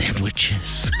make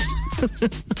sandwiches.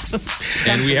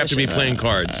 And we have to be playing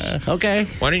cards. Okay.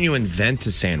 Why don't you invent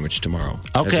a sandwich tomorrow?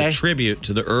 Okay. As a tribute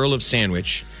to the Earl of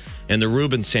Sandwich. And the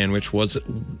Reuben sandwich was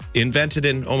invented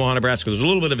in Omaha, Nebraska. There's a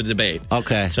little bit of a debate.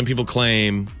 Okay. Some people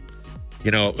claim,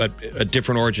 a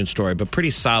different origin story, but pretty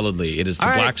solidly, it is the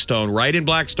All right. Blackstone, right in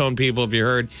Blackstone, people, have you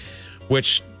heard?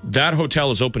 Which that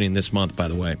hotel is opening this month, by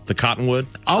the way. The Cottonwood.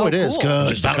 Oh, it is cool. good.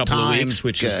 Just a About couple of time. weeks,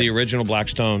 which is Good. the original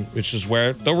Blackstone, which is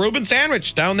where the Reuben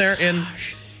sandwich down there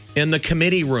in the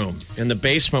committee room in the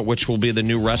basement, which will be the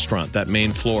new restaurant, that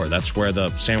main floor. That's where the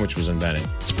sandwich was invented.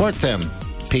 Support them,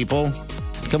 people.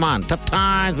 Come on, tough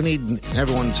times. We need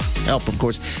everyone's help, of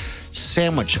course.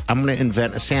 Sandwich. I'm going to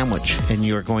invent a sandwich, and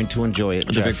you're going to enjoy it.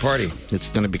 The Jeff. Big Party. It's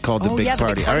going to be called the Oh, Big yeah, the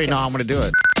Party. Big I already know how I'm Party. going to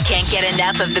do it. Can't get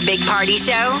enough of the Big Party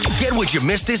Show Get what you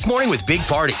missed this morning with Big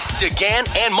Party, DeGan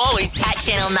and Molly at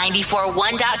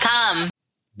channel941.com.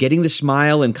 Getting the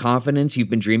smile and confidence you've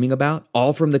been dreaming about,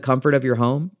 all from the comfort of your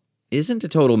home, isn't a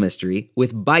total mystery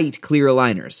with Byte clear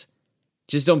aligners.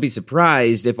 Just don't be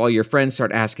surprised if all your friends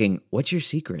start asking, "What's your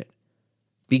secret?"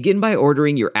 Begin by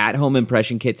ordering your at-home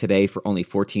impression kit today for only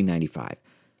 $14.95.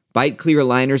 Byte clear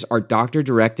aligners are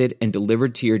doctor-directed and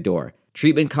delivered to your door.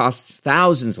 Treatment costs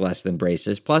thousands less than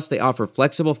braces, plus they offer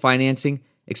flexible financing,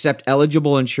 accept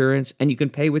eligible insurance, and you can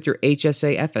pay with your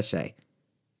HSA FSA.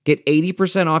 Get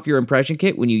 80% off your impression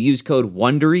kit when you use code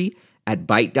WONDERY at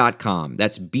Byte.com.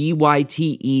 That's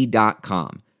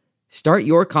BYTE.com. Start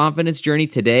your confidence journey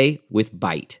today with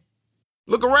Byte.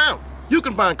 Look around. You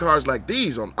can find cars like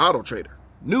these on AutoTrader.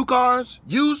 New cars,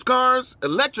 used cars,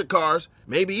 electric cars,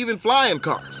 maybe even flying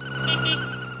cars.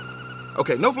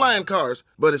 Okay, no flying cars,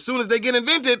 but as soon as they get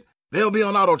invented, they'll be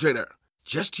on AutoTrader.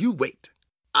 Just you wait.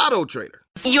 AutoTrader.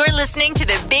 You're listening to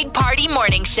the Big Party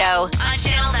Morning Show on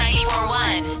channel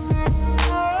 941.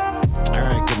 All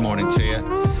right, good morning to you.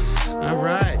 All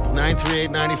right,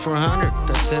 938-9400.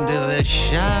 That's into the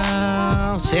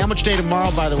show. Sandwich day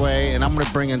tomorrow, by the way, and I'm going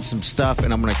to bring in some stuff,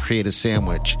 and I'm going to create a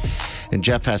sandwich. And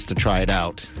Jeff has to try it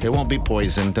out. It won't be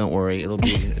poison, don't worry. It'll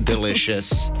be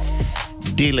delicious.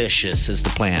 Delicious is the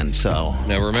plan, so.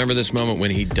 Now, remember this moment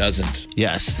when he doesn't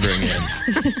Yes. bring in.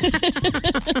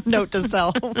 Note to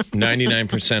self.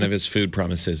 99% of his food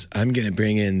promises, I'm going to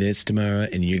bring in this tomorrow,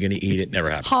 and you're going to eat it. Never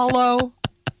happens. Hollow.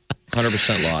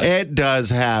 100% lie. It does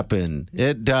happen.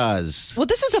 It does. Well,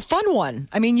 this is a fun one.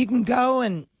 I mean, you can go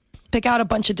and pick out a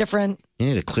bunch of different. You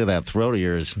need to clear that throat of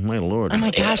yours. My Lord. Oh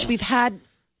my gosh, we've had.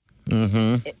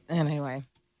 Anyway,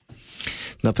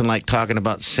 Nothing like talking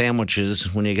about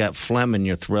sandwiches when you got phlegm in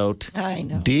your throat. I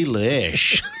know.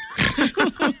 Delish.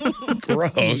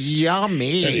 Gross.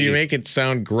 Yummy. You make it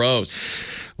sound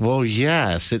gross. Well,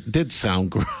 yes, it did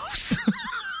sound gross.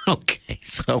 Okay,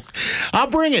 so I'll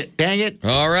bring it. Dang it.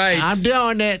 All right. I'm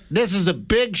doing it. This is a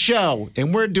big show,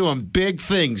 and we're doing big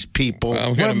things, people.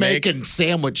 Well, we're making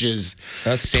sandwiches.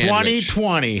 A sandwich.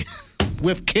 2020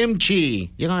 with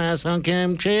kimchi. You gonna have some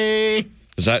kimchi?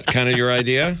 Is that kind of your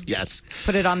idea? Yes.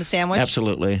 Put it on the sandwich.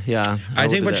 Absolutely. Yeah. I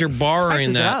think will what do you're that. borrowing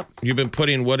Spices it that up. you've been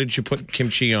putting. What did you put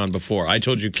kimchi on before? I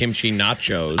told you kimchi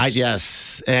nachos.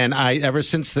 Yes, and ever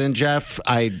since then, Jeff,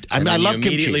 I And then love you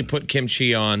immediately kimchi. put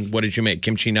kimchi on. What did you make?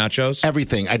 Kimchi nachos?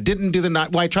 Everything. I didn't do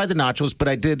I tried the nachos, but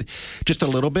I did just a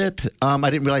little bit. I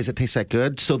didn't realize it tastes that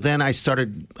good. So then I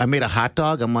made a hot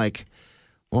dog. I'm like,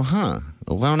 well,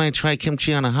 why don't I try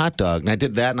kimchi on a hot dog? And I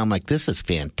did that, and I'm like, this is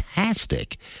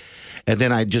fantastic. And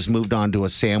then I just moved on to a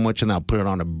sandwich, and I'll put it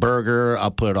on a burger. I'll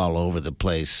put it all over the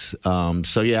place.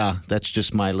 So, yeah, that's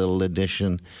just my little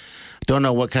addition. Don't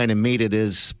know what kind of meat it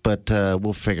is, but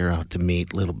we'll figure out the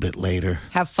meat a little bit later.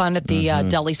 Have fun at the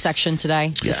deli section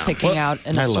today. Just Yeah. picking out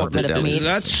an I love assortment the of delis. meats.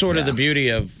 That's sort of the beauty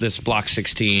of this Block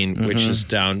 16, which is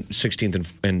down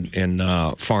 16th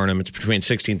and Farnham. It's between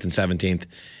 16th and 17th.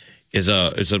 Is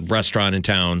a restaurant in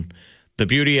town. The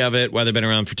beauty of it, why they've been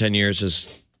around for 10 years,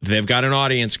 is they've got an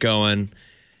audience going.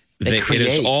 It is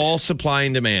create. all supply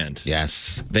and demand.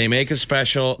 Yes. They make a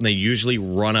special, and they usually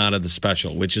run out of the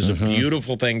special, which is a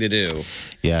beautiful thing to do.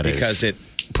 Yeah, it because is.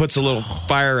 it puts a little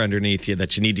fire underneath you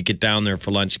that you need to get down there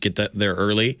for lunch, get there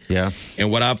early. Yeah.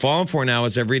 And what I've fallen for now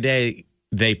is every day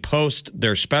they post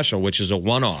their special, which is a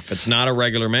one-off. It's not a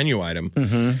regular menu item.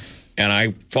 And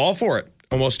I fall for it.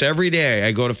 Almost every day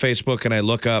I go to Facebook and I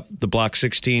look up the Block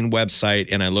 16 website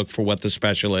and I look for what the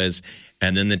special is.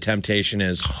 And then the temptation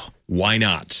is, why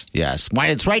not? Yes. Why?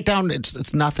 It's right down.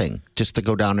 It's nothing just to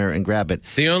go down there and grab it.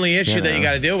 The only issue that you know.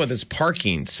 got to deal with is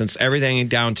parking. Since everything in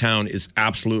downtown is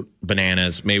absolute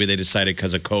bananas, maybe they decided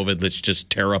because of COVID, let's just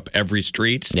tear up every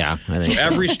street. Yeah, I think So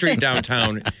every street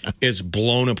downtown is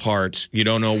blown apart. You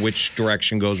don't know which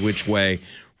direction goes which way.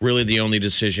 Really, the only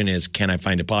decision is, can I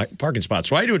find a parking spot?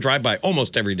 So I do a drive-by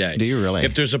almost every day. Do you really?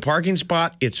 If there's a parking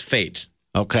spot, it's fate.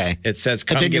 Okay. It says, And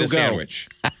come then get a you'll go. sandwich.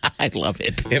 I love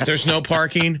it. If there's no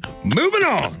parking, moving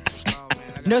on.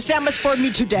 No sandwich for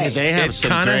me today. They have It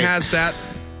some kind of great- has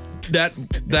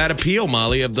that appeal,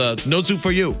 Molly, of the no soup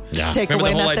for you. Yeah. Takeaway Remember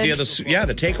the whole method? idea of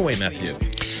the takeaway method.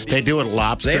 They do a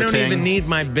lobster They don't thing. even need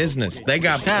my business. They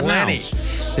got Yeah, no. plenty.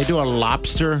 They do a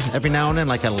lobster every now and then,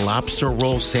 like a lobster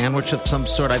roll sandwich of some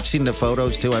sort. I've seen the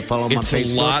photos too. I follow them It's on a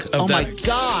Facebook. lot of oh my that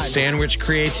God. sandwich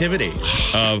creativity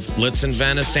of let's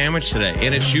invent a sandwich today.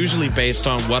 And it's usually based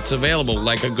on what's available,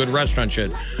 like a good restaurant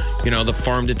should. the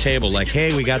farm to table. Like,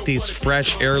 hey, we got these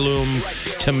fresh heirloom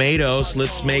tomatoes.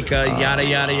 Let's make a yada,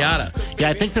 yada, yada. Yeah,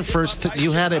 I think the first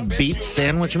you had a beet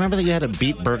sandwich. Remember that you had a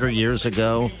beet burger years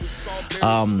ago?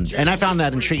 And I found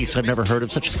that intriguing because I've never heard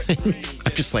of such a thing.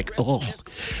 I'm just like, oh,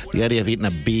 the idea of eating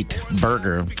a beet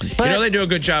burger. But, they do a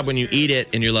good job when you eat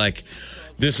it and you're like,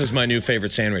 this is my new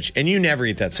favorite sandwich. And you never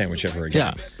eat that sandwich ever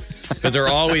again. Yeah. But they're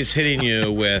always hitting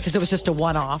you with, Because it was just a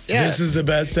one-off. Yeah. this is the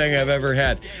best thing I've ever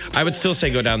had. I would still say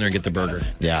go down there and get the burger.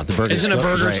 Yeah, the burger. Isn't a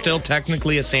burger still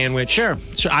technically a sandwich? Sure.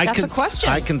 That's a question.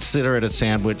 I consider it a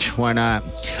sandwich. Why not?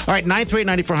 All right,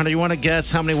 938-9400. You want to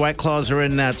guess how many White Claws are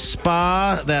in that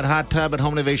spa, that hot tub at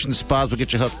Home Innovation Spas? We'll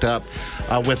get you hooked up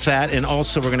with that. And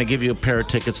also, we're going to give you a pair of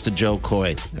tickets to Joe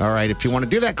Coy. All right, if you want to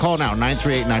do that, call now,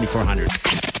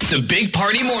 938-9400. The Big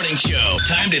Party Morning Show.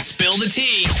 Time to spill the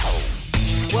tea.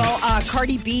 Well,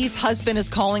 Cardi B's husband is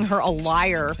calling her a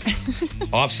liar.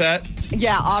 Offset?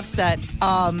 Yeah, Offset.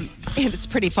 And it's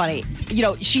pretty funny.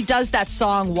 She does that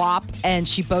song WAP, and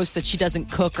she boasts that she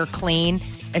doesn't cook or clean.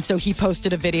 And so he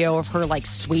posted a video of her like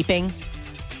sweeping.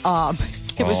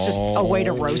 It was just a way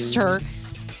to roast her.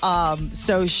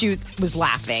 So she was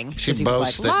laughing. She 'cause he was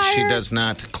boasts like, that she "Liar." does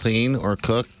not clean or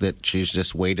cook, that she's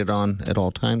just waited on at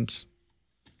all times.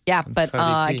 Yeah, but Cardi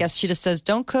I B. guess she just says,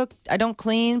 don't cook, I don't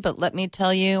clean, but let me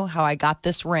tell you how I got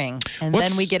this ring. And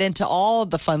then we get into all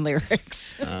the fun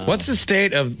lyrics. What's the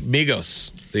state of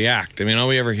Migos, the act? I mean, all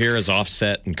we ever hear is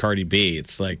Offset and Cardi B.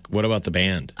 It's like, what about the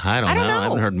band? I don't I don't know. I know.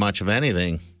 haven't heard much of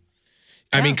anything.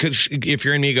 I mean, if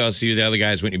you're in Migos, you the other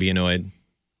guys, wouldn't you be annoyed?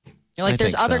 You're like, I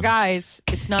there's think other so. guys.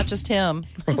 It's not just him.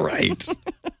 Right.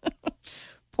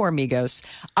 Poor Migos.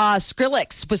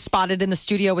 Skrillex was spotted in the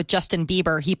studio with Justin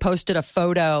Bieber. He posted a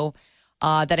photo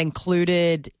that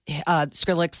included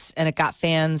Skrillex, and it got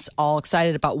fans all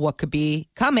excited about what could be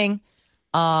coming.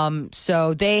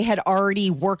 So they had already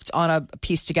worked on a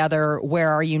piece together, Where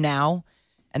Are You Now?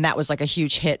 And that was like a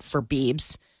huge hit for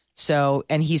Biebs. So,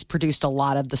 and he's produced a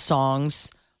lot of the songs.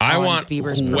 I on want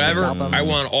Bieber's previous whoever, album. I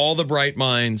want all the bright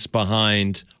minds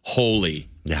behind Holy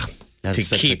Yeah. to That's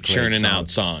such a keep great churning song. out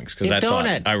songs. Because Keep I thought,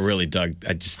 doing it. I really dug,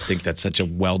 I just think that's such a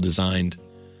well-designed,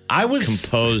 I was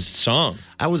composed song.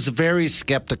 I was very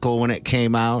skeptical when it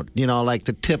came out, like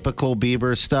the typical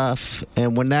Bieber stuff.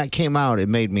 And when that came out, it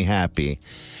made me happy.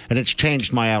 And it's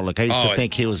changed my outlook. I used to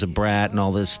think he was a brat and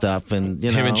all this stuff. And,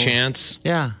 Him and Chance.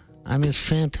 Yeah. I mean, it's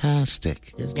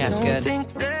fantastic. Yeah, it's good.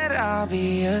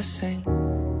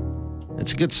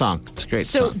 It's a good song. It's a great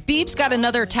So song. Biebs got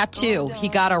another tattoo. He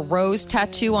got a rose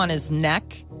tattoo on his neck.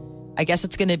 I guess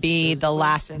it's going to be the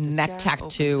last neck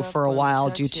tattoo for a while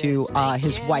due to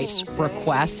his wife's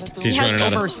request. He's he has running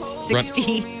out over of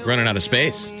 60. running out of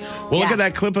space. Well, look Yeah. at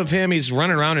that clip of him. He's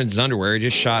running around in his underwear. He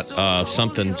just shot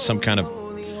some kind of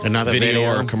Another video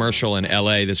video. or commercial in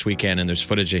LA this weekend, and there's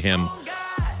footage of him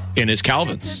in his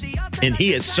Calvins, and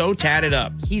he is so tatted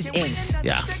up. He's inked.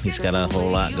 Yeah, he's got a whole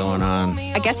lot going on.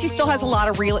 I guess he still has a lot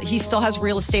of he still has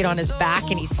real estate on his back,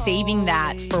 and he's saving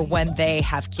that for when they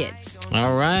have kids.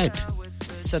 All right.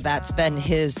 So that's been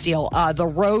his deal. The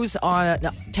rose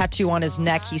tattoo on his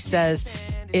neck, he says,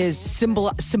 is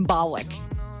symbolic.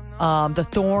 The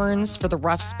thorns for the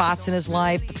rough spots in his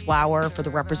life, the flower for the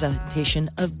representation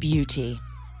of beauty.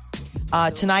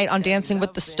 Tonight on Dancing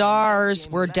with the Stars,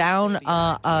 we're down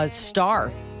a star.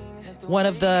 One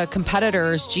of the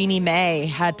competitors, Jeannie Mae,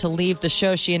 had to leave the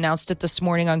show. She announced it this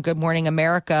morning on Good Morning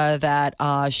America that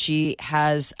she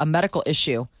has a medical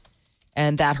issue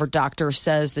and that her doctor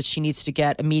says that she needs to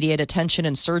get immediate attention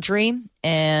and surgery.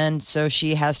 And so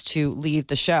she has to leave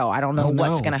the show. I don't know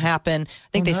what's going to happen. I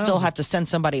think they still have to send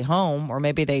somebody home, or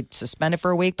maybe they suspend it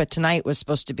for a week. But tonight was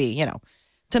supposed to be,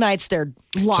 tonight's their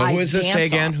live So who is this? Say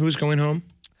dance-off. again. Who's going home?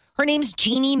 Her name's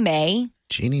Jeannie Mae.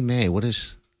 Jeannie Mae, what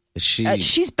is she?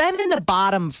 She's been in the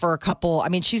bottom for a couple. I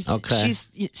mean, she's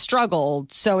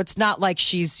struggled. So it's not like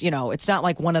she's, it's not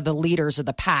like one of the leaders of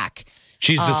the pack.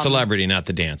 She's the celebrity, not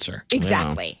the dancer.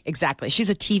 Exactly. She's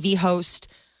a TV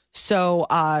host. So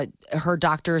her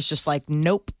doctor is just like,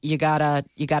 nope, you gotta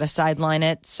sideline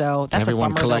it. So that's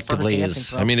Everyone a bummer though, for her collectively dancing is-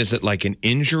 program. I mean, is it like an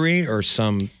injury or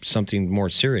something more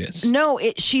serious? No,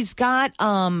 she's got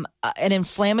an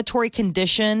inflammatory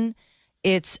condition.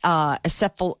 It's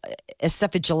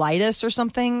esophagitis or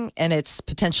something, and it's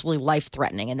potentially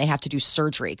life-threatening, and they have to do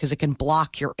surgery because it can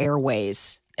block your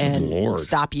airways and Lord.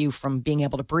 stop you from being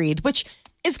able to breathe, which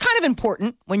is kind of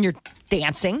important when you're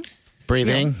dancing.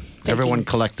 Breathing. Everyone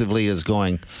collectively is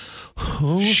going.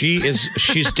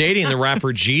 She's dating the rapper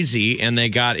Jeezy, and they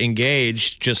got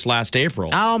engaged just last April.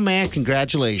 Oh man,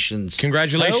 congratulations.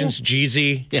 Congratulations,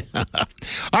 Jeezy. Yeah. All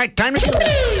right, time to do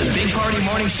this. The Big Party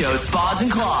Morning Show, Spas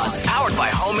and Claws, powered by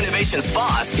Home Innovation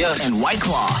Spas and White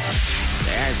Claw.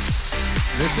 Yes.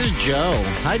 This is Joe.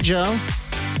 Hi, Joe.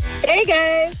 Hey,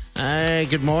 guys. Hey,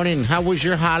 good morning. How was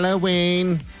your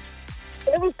Halloween?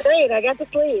 It was great. I got to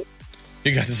sleep.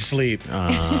 You got to sleep.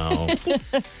 Oh.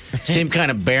 Seemed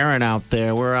kind of barren out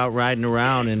there. We're out riding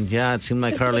around, and yeah, it seemed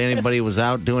like hardly anybody was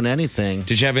out doing anything.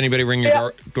 Did you have anybody ring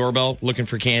your doorbell looking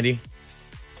for candy?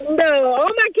 No, all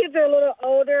my kids are a little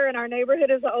older, and our neighborhood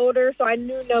is older, so I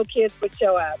knew no kids would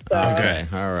show up. So. Okay,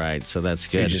 all right, so that's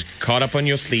good. You just caught up on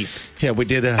your sleep. Yeah, we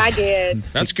did. I did.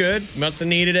 That's good. Must have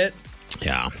needed it.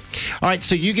 Yeah. All right,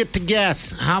 so you get to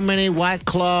guess how many White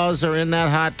Claws are in that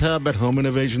hot tub at Home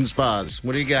Innovation Spas.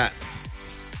 What do you got?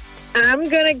 I'm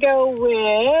going to go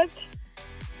with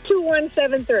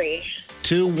 2173.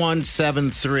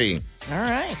 2173. All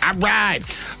right. All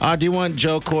right. Do you want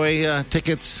Joe Coy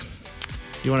tickets?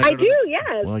 You want I do,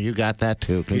 yes. Well, you got that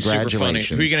too. He's super funny.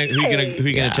 Congratulations. Who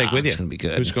you gonna take with you? It's gonna be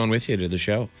good. Who's going with you to the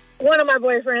show? One of my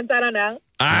boyfriends. I don't know.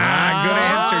 Good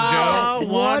answer, Joe.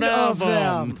 One of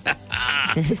them.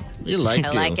 You like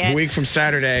I like it. A week from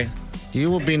Saturday. You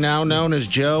will be now known as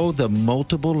Joe, the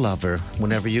multiple lover,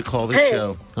 whenever you call the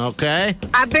show. Okay?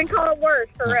 I've been called worse,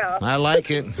 for real. I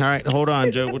like it. All right, hold on,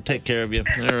 Joe. We'll take care of you.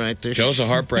 All right. Joe's a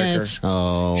heartbreaker.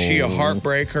 She a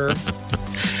heartbreaker.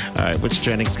 All right, which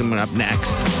training's coming up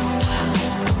next?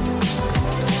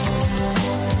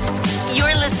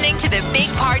 You're listening to the Big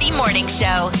Party Morning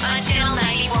Show on Channel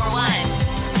 94.1.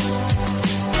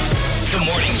 The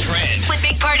Morning Trend With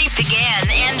Big Party began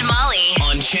and Molly.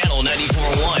 on Channel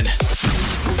 94.1.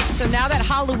 So now that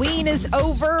Halloween is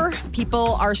over,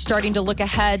 people are starting to look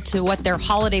ahead to what their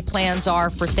holiday plans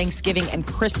are for Thanksgiving and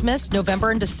Christmas.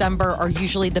 November and December are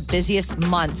usually the busiest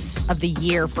months of the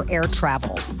year for air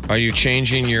travel. Are you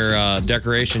changing your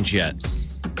decorations yet?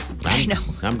 I know.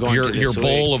 I'm going to Your this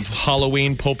bowl week. of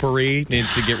Halloween potpourri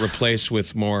needs to get replaced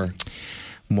with more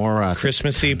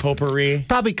Christmassy potpourri.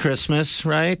 Probably Christmas,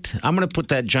 right? I'm going to put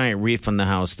that giant wreath on the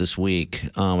house this week.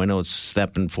 I know it's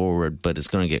stepping forward, but it's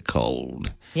going to get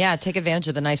cold. Yeah, take advantage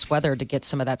of the nice weather to get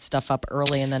some of that stuff up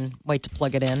early and then wait to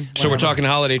plug it in. So we're whenever. talking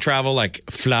holiday travel, like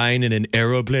flying in an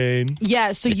aeroplane.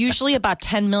 Yeah, so usually about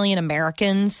 10 million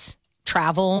Americans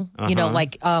travel, you know,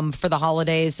 like for the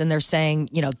holidays, and they're saying,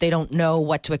 you know, they don't know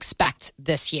what to expect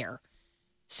this year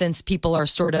since people are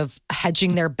sort of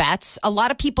hedging their bets. A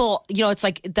lot of people, you know, it's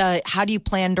like how do you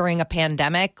plan during a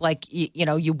pandemic? Like, you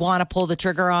know, you want to pull the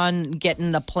trigger on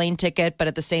getting a plane ticket, but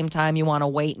at the same time, you want to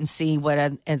wait and see what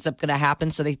ends up going to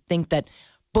happen. So they think that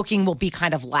booking will be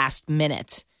kind of last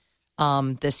minute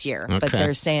this year. Okay. But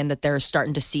they're saying that they're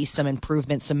starting to see some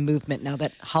improvement, some movement now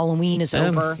that Halloween is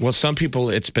over. Well, some people,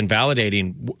 it's been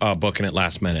validating booking it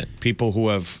last minute. People who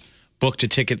have booked a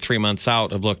ticket 3 months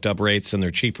out have looked up rates and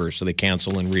they're cheaper, so they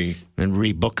cancel and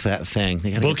rebook that thing. They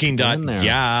gotta Booking get dot. in there.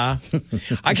 Yeah.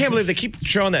 I can't believe they keep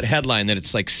showing that headline that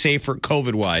it's like safer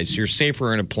COVID wise. You're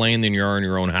safer in a plane than you are in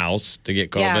your own house to get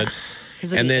COVID. Yeah,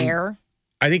 because of And the then- air.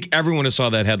 I think everyone who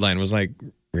saw that headline was like,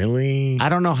 really? I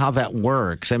don't know how that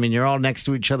works. I mean, you're all next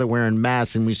to each other wearing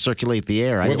masks and we circulate the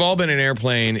air. We've all been in an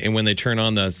airplane, and when they turn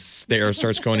on the air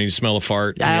starts going and you smell a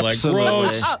fart, and Absolutely. you're like,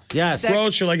 gross. Yes.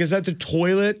 Gross. You're like, is that the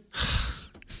toilet?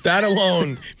 That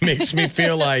alone makes me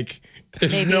feel like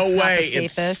there's Maybe no it's not way the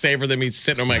it's safest. safer than me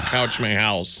sitting on my couch in my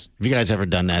house. Have you guys ever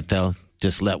done that, though?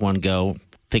 Just let one go,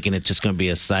 thinking it's just going to be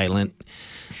a silent,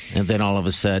 and then all of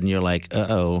a sudden you're like,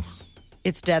 uh-oh.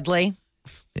 It's deadly.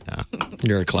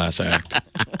 You're a class act.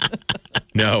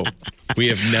 No, we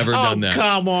have never done that.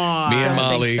 Come on. Me and Don't think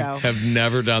Molly so. have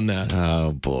never done that.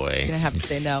 Oh, boy. I'm gonna have to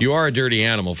say no. You are a dirty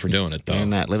animal for doing it, though. They're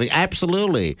not living.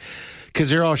 Absolutely. Because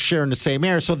they're all sharing the same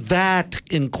air. So that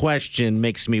in question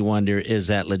makes me wonder, is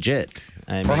that legit?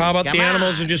 I Or how about come the on.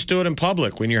 animals who just do it in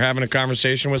public when you're having a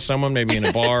conversation with someone, maybe in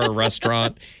a bar or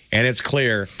restaurant, and it's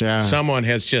clear someone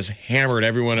has just hammered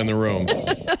everyone in the room.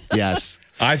 Yes.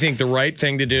 I think the right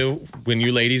thing to do when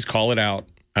you ladies call it out,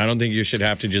 I don't think you should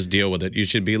have to just deal with it. You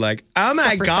should be like, oh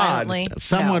my Suffer God. silently.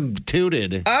 Someone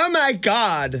tooted. Oh my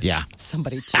God. Yeah.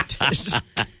 Somebody took this.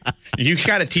 You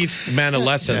got to teach men a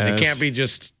lesson. Yes. They can't be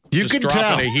just You can dropping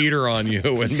tell. a heater on you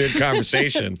in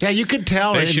mid-conversation. Yeah, you could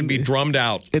tell. They and should be drummed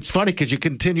out. It's funny because you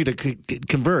continue to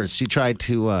converse. You try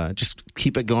to just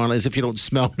keep it going as if you don't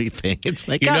smell anything. It's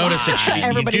like, You come notice on. a change.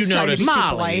 Everybody's You do trying to notice be too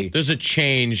Molly. polite. there's a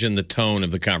change in the tone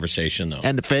of the conversation, though.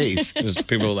 And the face. There's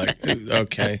people like,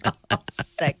 okay,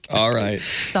 Sick. all right.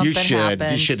 Something You should.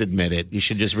 happened. You should admit it. You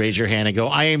should just raise your hand and go,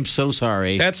 I am so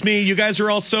sorry. That's me. You guys are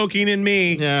all soaking in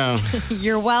me. yeah.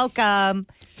 You're welcome.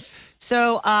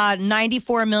 So,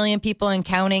 94 million people and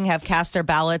counting have cast their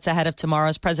ballots ahead of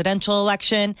tomorrow's presidential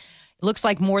election. It looks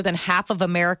like more than half of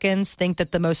Americans think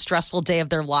that the most stressful day of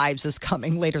their lives is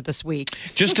coming later this week.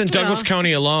 Just in Douglas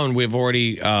County alone, we've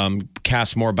already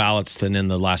cast more ballots than in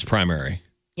the last primary.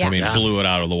 Yeah. I mean, blew it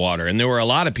out of the water. And there were a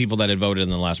lot of people that had voted in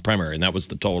the last primary, and that was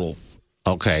the total.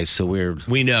 Okay, so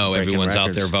We know breaking everyone's out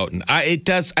records. there voting. I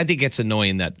think it's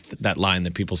annoying that line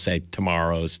that people say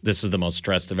this is the most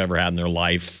stress they've ever had in their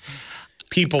life.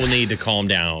 People need to calm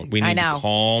down. We need to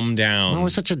calm down. Oh, we're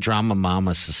such a drama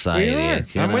mama society. We are.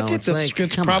 You I'm know, with you. it's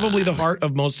It's like, probably come the heart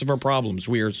of most of our problems.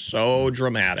 We are so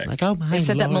dramatic. Like, oh my They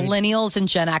said that Lord. millennials and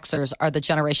Gen Xers are the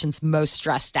generations most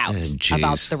stressed out geez.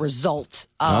 about the results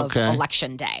of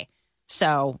Election Day.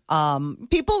 So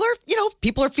people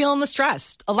are feeling the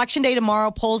stress. Election Day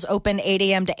tomorrow, polls open 8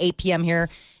 a.m. to 8 p.m. here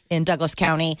in Douglas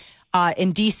County.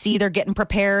 In D.C., they're getting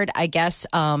prepared. I guess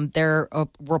there are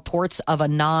reports of a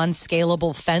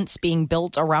non-scalable fence being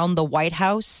built around the White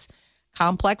House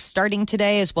complex starting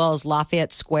today, as well as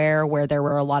Lafayette Square, where there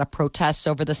were a lot of protests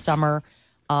over the summer.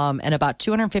 And about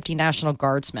 250 National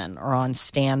Guardsmen are on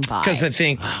standby. Because I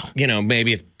think,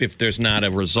 maybe if there's not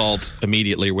a result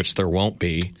immediately, which there won't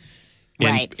be,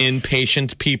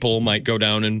 impatient people might go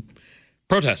down and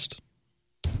protest.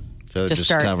 So Just just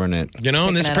start covering it.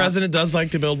 And this president does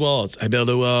like to build walls. I build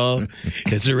a wall.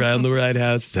 It's around the White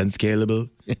House. It's unscalable.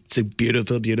 It's a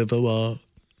beautiful, beautiful wall.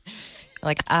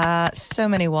 Like, so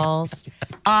many walls.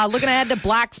 Looking ahead to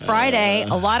Black Friday,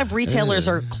 a lot of retailers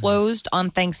are closed on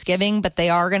Thanksgiving, but they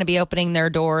are going to be opening their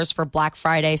doors for Black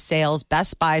Friday sales.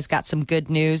 Best Buy's got some good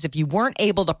news. If you weren't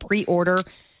able to pre-order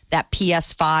that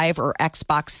PS5 or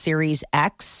Xbox Series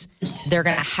X, they're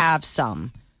going to have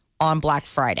some on Black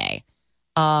Friday.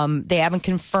 They haven't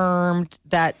confirmed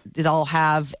that they'll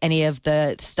have any of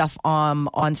the stuff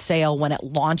on sale when it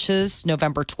launches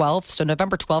November 12th. So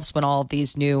November 12th is when all of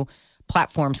these new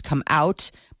platforms come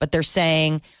out, but they're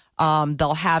saying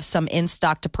they'll have some in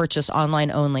stock to purchase online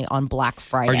only on Black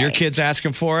Friday. Are your kids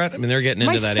asking for it? I mean, they're getting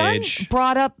into that My age. son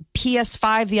brought up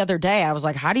PS5 the other day. I was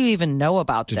like, how do you even know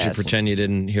about Did this? you pretend you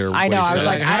didn't hear what I know. he I was said?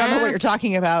 like, I don't know what you're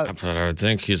talking about. But I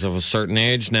think he's of a certain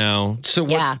age now. So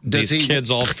what Yeah. does These he kids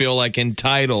all feel like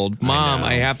entitled. Mom,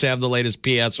 I have to have the latest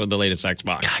PS or the latest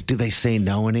Xbox. God, do they say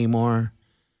no anymore?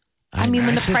 I mean,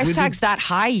 when the think price we tag's that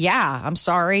high, yeah. I'm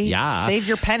sorry. Yeah. Save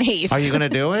your pennies. Are you going to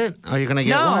do it? Are you going to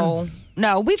get one?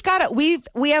 No. We've got it.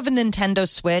 We have a Nintendo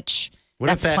Switch.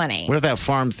 That's plenty. What if that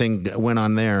farm thing went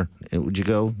on there? Would you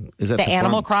go? Is that the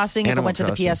Animal farm? Crossing, if it Animal went to the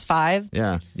Crossing. PS5?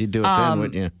 Yeah, you'd do it then,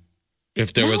 wouldn't you?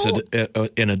 If there was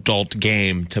an adult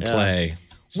game to play.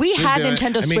 We had do it.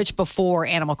 Nintendo Switch before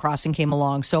Animal Crossing came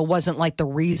along, so it wasn't like the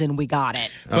reason we got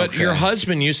it. But Okay. your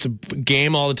husband used to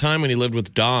game all the time when he lived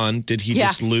with Dawn. Did he Yeah.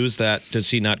 just lose that? Does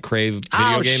he not crave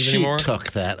video games she anymore?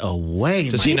 took that away.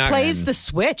 Does He he not? plays the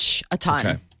Switch a ton.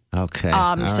 Okay. Okay. So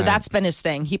all right. that's been his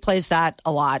thing. He plays that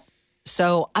a lot.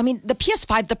 So, I mean, the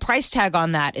PS5, the price tag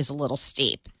on that is a little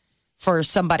steep for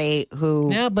somebody who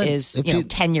Yeah, but is if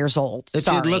 10 years old. If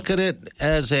Sorry. you look at it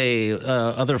as a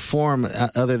other form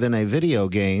other than a video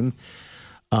game,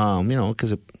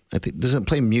 because I think doesn't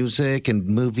play music and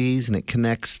movies, and it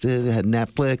connects to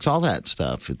Netflix, all that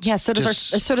stuff. It's so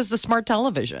does the smart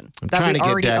television. I'm that trying we to get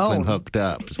already Declan own. hooked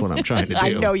up. Is what I'm trying to do.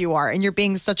 I know you are, and you're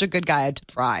being such a good guy to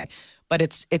try, but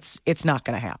it's not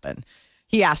going to happen.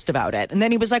 He asked about it, and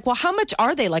then he was like, "Well, how much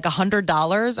are they? Like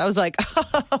 $100?" I was like,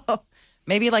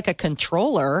 "Maybe like a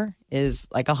controller is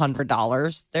like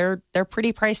 $100. They're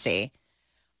pretty pricey."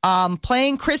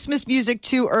 Playing Christmas music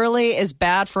too early is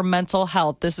bad for mental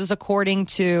health. This is according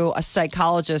to a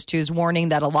psychologist who's warning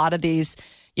that a lot of these,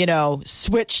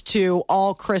 switch to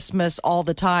all Christmas all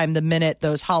the time the minute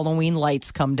those Halloween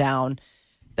lights come down.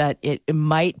 That it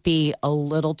might be a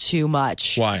little too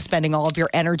much. Why? Spending all of your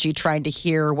energy trying to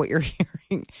hear what you're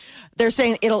hearing. They're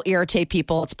saying it'll irritate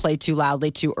people. It's played too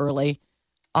loudly, too early.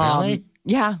 Really?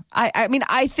 Yeah. I mean,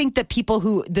 I think that people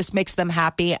who this makes them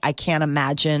happy, I can't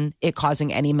imagine it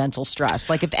causing any mental stress.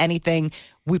 Like, if anything,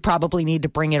 we probably need to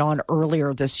bring it on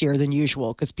earlier this year than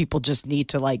usual because people just need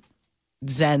to like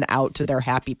zen out to their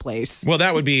happy place. Well,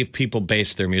 that would be if people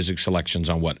base their music selections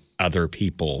on what other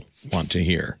people want to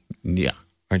hear. Yeah.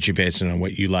 Aren't you basing it on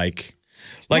what you like?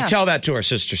 Like, Yeah. tell that to our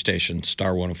sister station,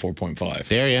 Star 104.5.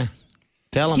 There you.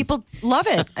 Tell them. People love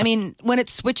it. I mean, when it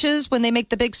switches, when they make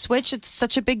the big switch, it's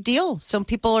such a big deal. Some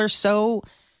people are so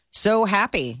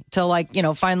happy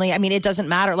to finally. I mean, it doesn't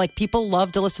matter. Like, people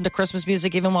love to listen to Christmas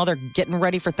music even while they're getting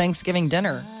ready for Thanksgiving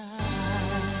dinner.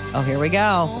 Oh, here we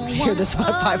go. Hear this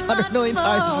about 500 million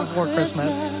times before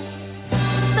Christmas.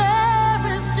 There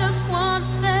is just one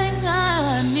thing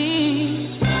I need.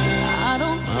 I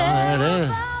don't care. There it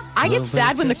is. I get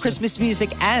sad when the Christmas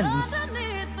music ends.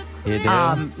 You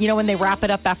do? When they wrap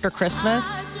it up after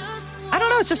Christmas. I don't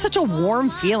know. It's just such a warm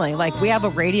feeling. Like, we have a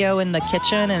radio in the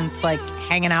kitchen and it's like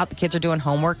hanging out. The kids are doing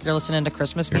homework. You're listening to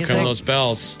Christmas Here music. come those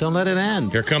bells. Don't let it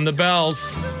end. Here come the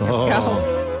bells. Oh.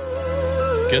 Go.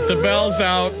 Get the bells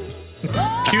out.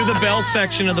 Cue the bell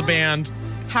section of the band.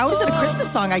 How is it a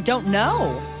Christmas song? I don't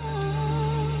know.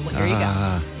 Well, here you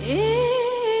go.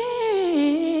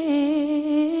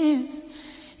 Is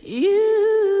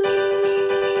you.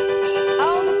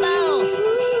 Oh, the bells.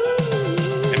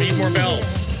 I need more bells.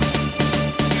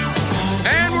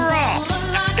 And we're off.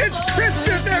 It's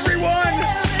Christmas, everyone.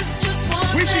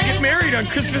 We should get married on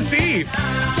Christmas Eve.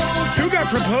 Who got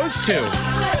proposed to?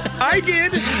 I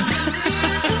did.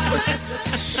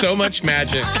 So much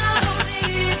magic.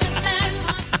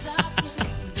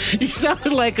 You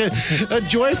sounded like a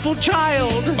joyful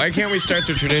child. Why can't we start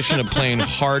the tradition of playing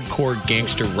hardcore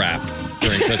gangster rap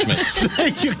during Christmas? There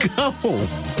you go.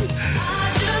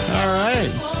 All right.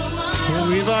 We'll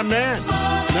leave on that.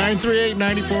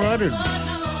 938-9400.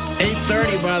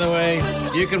 8:30, by the way.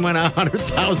 You can win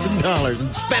 $100,000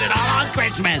 and spend it all on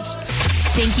Christmas.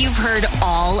 Think you've heard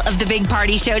all of the Big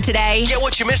Party Show today? Get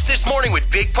what you missed this morning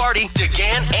with Big Party,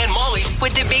 DeGan, and Molly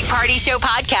With the Big Party Show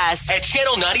podcast. at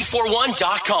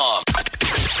channel941.com.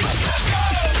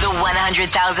 The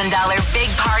 $100,000 Big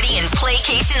Party and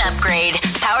Playcation upgrade.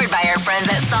 Powered by our friends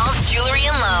at Saul's Jewelry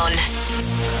and Loan.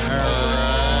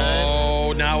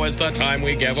 Oh, now is the time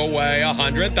we give away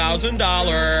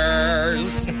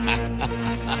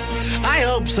 $100,000. I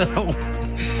hope so.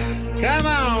 Come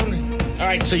on. All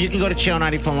right, so you can go to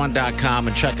channel941.com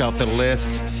and check out the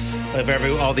list of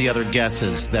all the other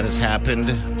guesses that has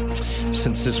happened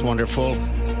since this wonderful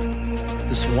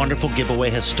giveaway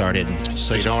has started.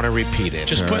 So you don't want to repeat it.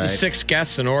 Just all putting right? 6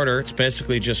 guests in order. It's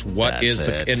basically just what That's is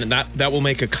it. and that will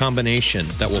make a combination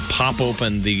that will pop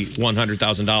open the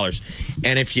 $100,000.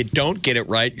 And if you don't get it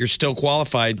right, you're still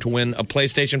qualified to win a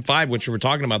PlayStation 5, which we were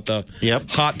talking about the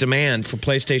hot demand for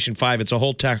PlayStation 5. It's a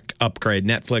whole tech upgrade.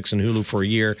 Netflix and Hulu for a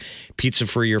year. Pizza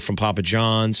for a year from Papa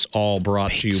John's. All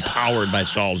brought to you, powered by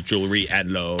Saul's Jewelry at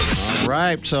Lowe's. All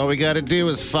right, so all we got to do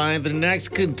is find the next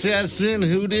contestant.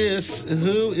 Who is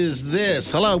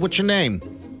this? Hello, what's your name?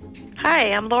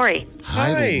 Hi, I'm Lori.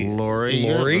 Hi, Lori.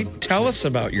 Lori, tell us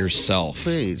about yourself.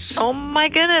 Please. Oh my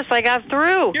goodness, I got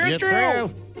through. You're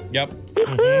through. Yep.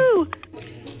 Woohoo!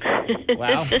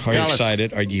 Wow. Are you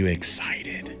excited? Are you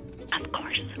excited? Of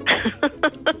course.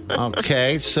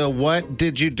 Okay, so what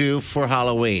did you do for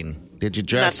Halloween? Did you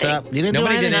dress Nothing. up? You didn't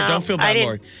Nobody do did anything? it. Don't feel bad,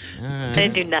 Lori. I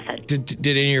didn't do nothing. Did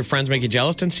any of your friends make you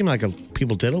jealous? Didn't seem like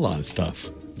people did a lot of stuff.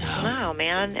 No,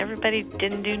 man. Everybody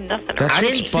didn't do nothing. That's I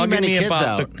what's didn't see bugging many me kids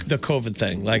about out. the COVID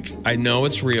thing. Like, I know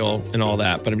it's real and all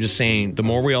that, but I'm just saying, the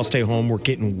more we all stay home, we're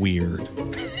getting weird.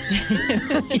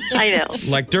 I know.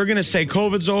 Like, they're going to say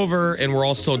COVID's over, and we're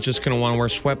all still just going to want to wear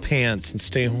sweatpants and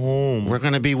stay home. We're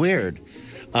going to be weird.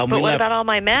 But what about all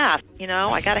my masks? You know,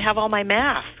 I got to have all my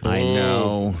masks. I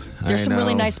know. There's some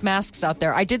really nice masks out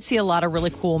there. I did see a lot of really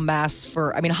cool masks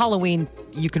for, Halloween,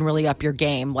 you can really up your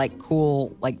game. Like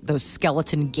those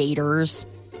skeleton gaiters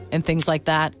and things like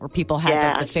that, where people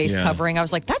had like the face covering. I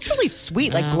was like, that's really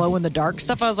sweet, like glow in the dark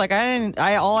stuff. I was like,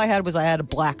 all I had a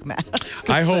black mask.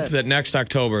 I hope that next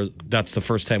October, that's the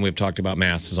first time we've talked about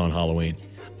masks is on Halloween.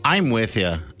 I'm with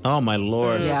you. Oh, my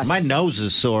Lord. Yes. My nose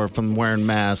is sore from wearing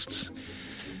masks.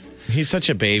 He's such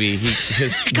a baby.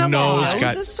 His Come nose on. got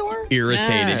Nose is sore? irritated.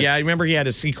 Yes. Yeah, I remember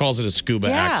he calls it a scuba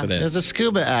accident. There's a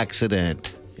scuba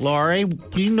accident. Lori,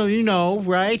 you know,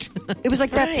 right? It was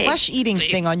like that flesh-eating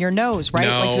thing on your nose, right?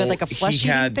 No, Like you had like a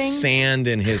flesh-eating he had thing? sand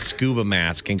in his scuba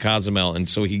mask in Cozumel, and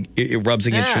so it rubs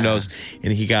against your nose,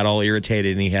 and he got all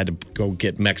irritated, and he had to go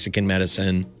get Mexican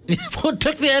medicine. Well, it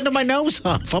took the end of my nose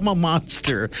off. I'm a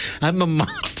monster.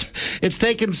 It's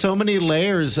taken so many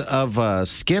layers of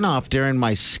skin off during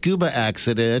my scuba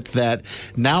accident that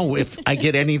now if I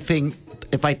get anything,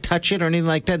 if I touch it or anything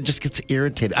like that, it just gets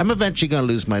irritated. I'm eventually going to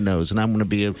lose my nose, and I'm going to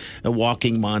be a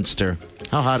walking monster.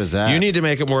 How hot is that? You need to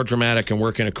make it more dramatic and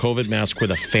work in a COVID mask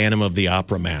with a Phantom of the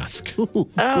Opera mask.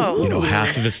 Oh. You know,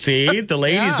 half of the the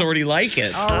ladies already like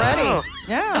it. Already.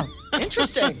 Yeah.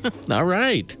 Interesting. All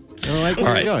right. I like where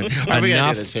All we're right. going. All right, we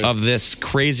gotta do this Enough here. of this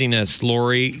craziness,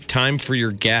 Lori. Time for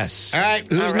your guess. All right,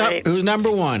 who's, All right. who's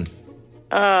number one?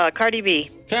 Cardi B.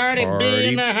 Cardi B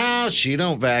in the house. She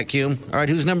don't vacuum. All right,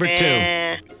 who's number two?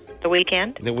 The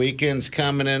Weeknd. The Weekend's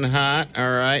coming in hot. All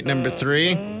right, number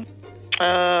three.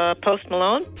 Post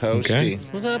Malone. Posty. Okay.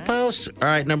 What's up, Post? All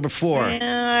right, number four.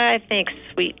 I think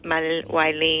Sweet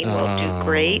Wileen will do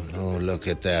great. Oh, look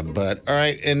at that butt. All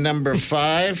right, and number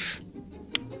five,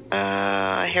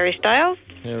 Harry Styles.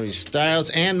 Harry Styles.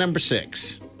 And number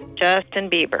six, Justin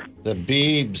Bieber. the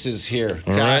Biebs is here.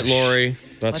 All right, Lori.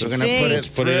 That's We're Let's going see. to put it Let's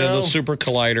put it in the through. super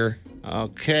collider.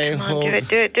 Okay, Come on, do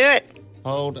it.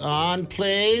 hold on,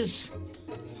 please.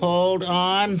 Hold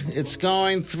on. It's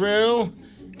going through.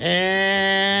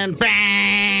 And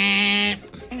bang!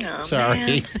 Oh, Sorry.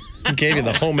 man. I gave you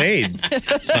the homemade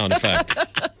sound effect.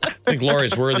 I think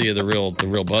Lori's worthy of the real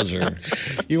buzzer.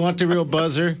 You want the real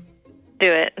buzzer?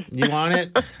 Do it. You want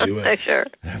it? Do it. Sure.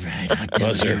 All right, I'll do it.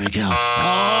 Buzzer. Here we go.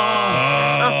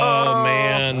 Oh,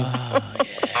 man.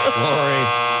 Lori.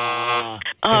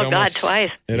 Oh, It God, almost- twice.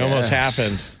 It almost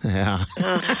happened. Yeah.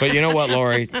 But you know what,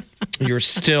 Lori? You're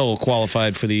still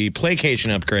qualified for the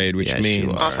Playcation upgrade, which Yes, you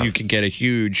means are. you could get a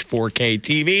huge 4K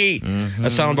TV, a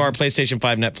soundbar, PlayStation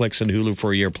 5, Netflix, and Hulu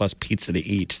for a year, plus pizza to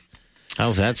eat.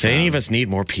 How's that Do any sound? of us need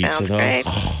more pizza, Sounds though? great.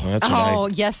 Oh, that's what Oh,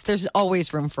 yes, there's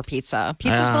always room for pizza.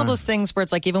 Pizza's one of those things where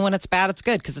it's like, even when it's bad, it's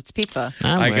good because it's pizza.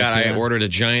 I ordered a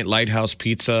giant Lighthouse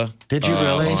pizza. Did you really?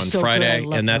 On They're so good. Friday, I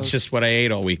love and that's those. just what I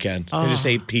ate all weekend. I just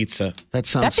ate pizza. That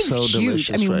sounds That thing's so huge.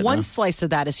 delicious. I mean, right one now. slice of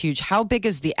that is huge. How big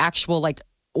is the actual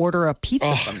order of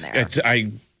pizza from there?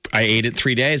 I ate it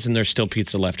 3 days, and there's still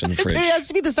pizza left in the fridge. It has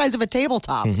to be the size of a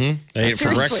tabletop. I ate it for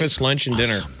Seriously. breakfast, lunch, and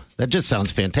dinner. That just sounds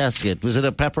fantastic. Was it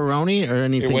a pepperoni or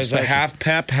anything? It was a special? half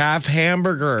pep, half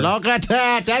hamburger. Look at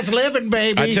that. That's living,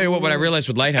 baby. I tell you what I realized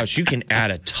with Lighthouse, you can add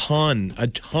a ton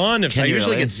of. Can I you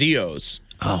usually really? get Zio's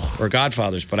Oh. or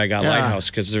Godfathers, but I got Yeah.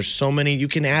 Lighthouse because there's so many. You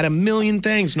can add a million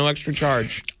things, no extra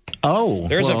charge. Oh.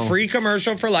 There's well, a free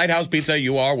commercial for Lighthouse Pizza.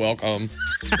 You are welcome.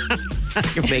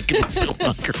 You're making me so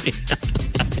hungry.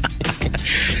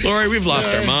 Lori, we've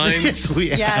lost our minds.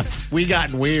 Yes. We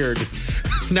got weird.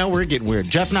 Now we're getting weird.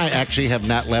 Jeff and I actually have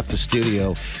not left the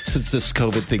studio since this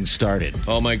COVID thing started.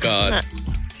 Oh my God.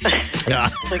 Yeah.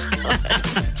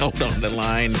 Hold on the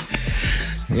line.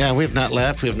 Yeah, we've not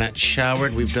left. We have not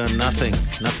showered. We've done nothing.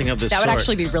 Nothing of this That sort. would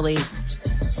actually be really.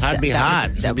 I'd be that hot.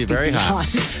 would- that It'd be would be very hot.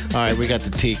 hot. All right, we got the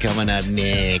tea coming up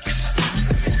next.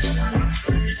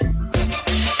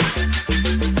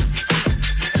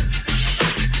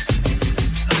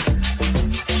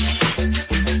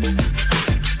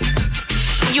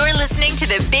 You're listening to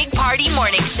the Big Party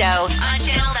Morning Show on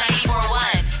Channel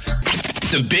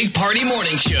 94.1. The Big Party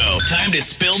Morning Show. Time to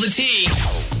spill the tea.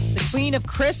 The Queen of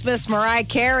Christmas, Mariah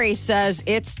Carey, says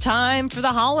it's time for the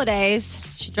holidays.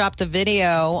 She dropped a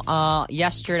video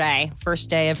yesterday, first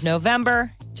day of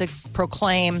November, to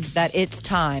proclaim that it's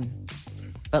time.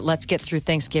 But let's get through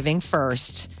Thanksgiving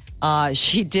first.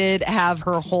 She did have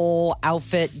her whole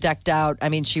outfit decked out. I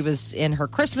mean, she was in her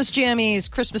Christmas jammies,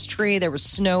 Christmas tree. There was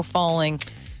snow falling.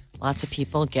 Lots of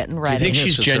people getting Do you ready. think Here's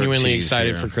she's the genuinely cheese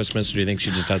excited here. for Christmas, or do you think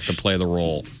she just has to play the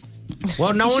role?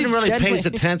 Well, no one She's really deadly. pays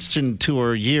attention to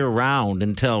her year round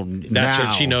until That's now.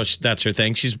 her. She knows that's her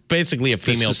thing. She's basically a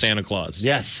female is- Santa Claus.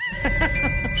 Yes.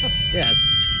 Yes.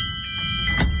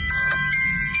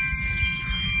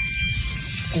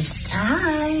 It's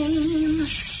time.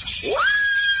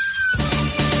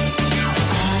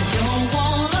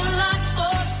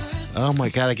 Oh my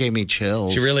God, it gave me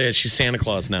chills. She really is. She's Santa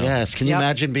Claus now. Yes. Can you Yep.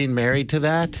 imagine being married to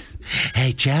that?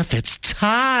 Hey, Jeff, it's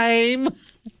time.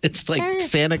 It's like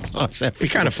Santa Claus every Be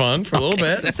kind of fun for a little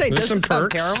bit. Say, There's some doesn't sound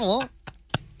perks. terrible.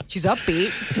 She's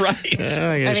upbeat. Right. I guess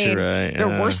I mean, you're right. there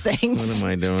are worse things.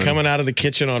 What am I doing? Coming out of the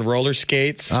kitchen on roller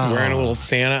skates, wearing a little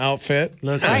Santa outfit.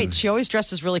 Look, Right. She always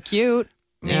dresses really cute.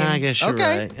 Yeah, I guess you're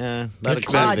okay. right. Yeah,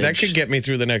 That could get me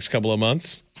through the next couple of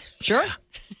months. Sure.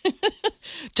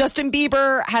 Justin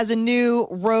Bieber has a new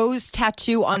rose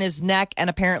tattoo on his neck, and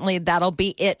apparently that'll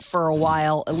be it for a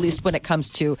while, at least when it comes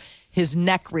to his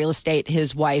neck real estate.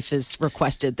 His wife has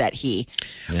requested that he.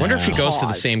 I wonder if he goes to the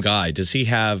Pause. same guy. Does he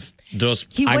have those?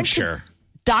 He I'm went sure. to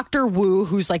Dr. Wu,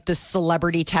 who's like this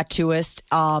celebrity tattooist,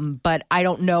 but I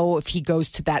don't know if he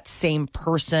goes to that same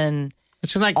person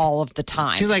It's like all of the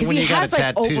time. It's like 'Cause when he you got has a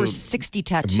like tattoo. over 60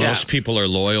 tattoos. Most people are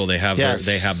loyal. They have Yes.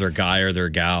 their guy or their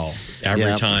gal every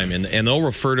Yep. time, and they'll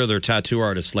refer to their tattoo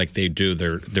artist like they do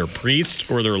their priest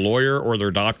or their lawyer or their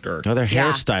doctor. or their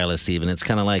Yeah. hairstylist, even. It's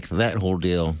kind of like that whole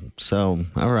deal. So,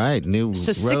 all right, new So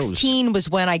rose. 16 was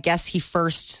when I guess he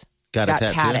first got a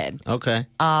tattoo? tatted. Okay.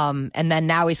 And then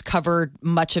now he's covered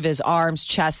much of his arms,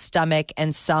 chest, stomach,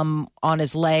 and some on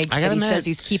his legs. I But gotta he admit, says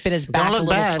he's keeping his don't back a look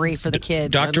little bad. free for the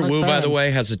kids. Dr. look Wu, by bad. the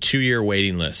way, has a 2-year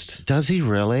waiting list. Does he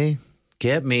really?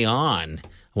 Get me on.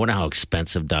 I wonder how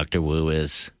expensive Dr. Wu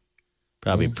is.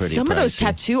 Probably pretty Some of those pricey.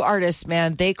 tattoo artists,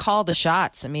 man, they call the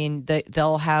shots. I mean,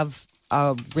 they'll have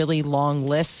a really long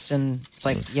list, and it's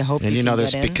like you hope. And you can know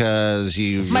this get in. because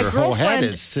My your whole head girlfriend-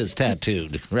 is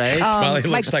tattooed, right? Well, he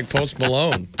looks like Post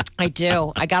Malone. I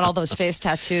do. I got all those face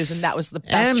tattoos, and that was the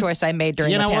best And choice I made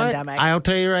during you the know pandemic. what? I'll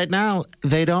tell you right now,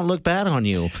 they don't look bad on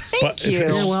you. Thank you.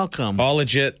 You're welcome. All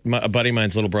legit. A buddy of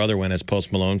mine's little brother went as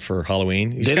Post Malone for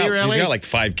Halloween. Did he really? He's got like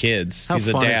 5 kids. How He's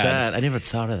a fun dad. is that? I never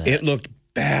thought of that. It looked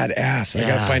badass. I got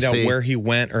Yeah, to find out see. where he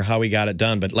went or how he got it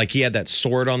done. But like he had that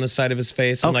sword on the side of his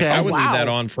face. I'm like, Okay. I would Wow. leave that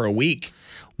on for a week.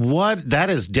 What? That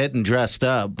is getting dressed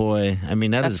up, boy. I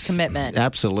mean, That's is commitment.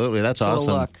 Absolutely. That's To a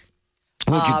awesome. look.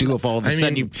 What'd you do if all of a I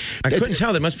sudden mean, I couldn't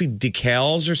tell. There must be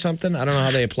decals or something. I don't know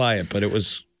how they apply it, but it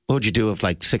was. What would you do if,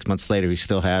 like, 6 months later, he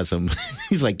still has them?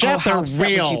 He's like, Oh, Jeff, how they're upset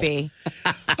real. would you be?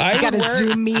 I You got a would wear-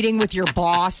 Zoom meeting with your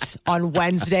boss on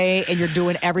Wednesday, and you're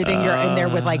doing everything. You're in there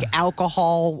with like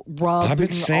alcohol rub. I've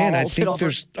been saying, I all think over.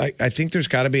 there's, I think there's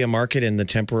got to be a market in the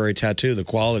temporary tattoo, the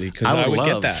quality, because I would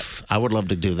get that. I would love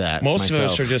to do that. Most of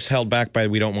myself. us are just held back by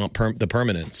we don't want the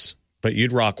permanence, but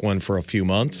you'd rock one for a few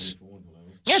months.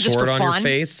 Yeah, just Sword for on fun. your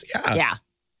face. Yeah. Yeah.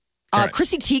 Right.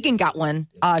 Chrissy Teigen got one.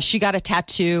 She got a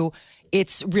tattoo.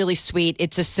 It's really sweet.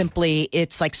 It's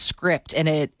it's like script, and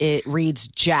it reads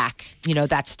Jack. You know,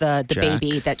 that's the Jack.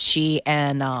 baby that she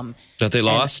and That they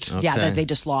lost? yeah, Okay. that they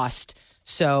just lost.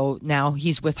 So now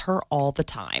he's with her all the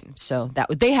time. So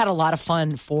they had a lot of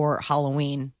fun for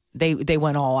Halloween. They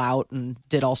went all out and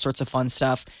did all sorts of fun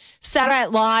stuff. Saturday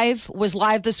Night Live was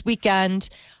live this weekend.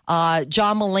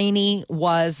 John Mulaney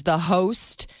was the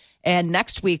host. And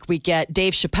next week we get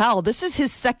Dave Chappelle. This is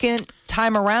his second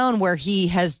time around where he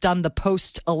has done the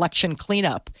post-election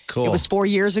cleanup. Cool. It was 4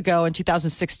 years ago in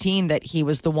 2016 that he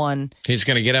was the one. He's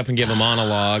going to get up and give a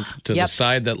monologue to the Yep.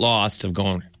 side that lost of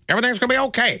going, everything's going to be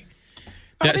okay.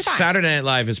 That Saturday Night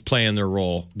Live is playing their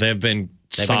role. They've been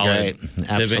They've been solid. great. They've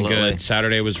been Absolutely. good.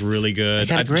 Saturday was really good.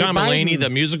 They got a great John Mulaney, Biden. the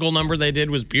musical number they did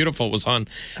was beautiful. It was on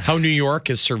how New York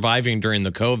is surviving during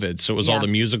the COVID. So it was all Yeah. the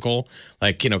musical,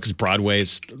 like, you know, because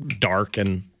Broadway's dark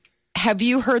and Have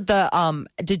you heard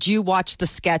did you watch the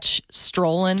sketch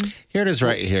Strollin'? Here it is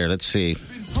right here. Let's see.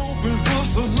 Hoping for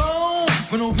so long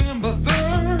for November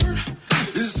 3rd.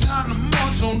 It's time to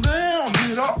march on down,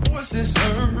 get our voices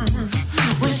heard.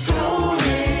 We're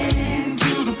strolling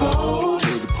to the polls.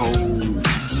 To the polls.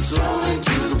 Strolling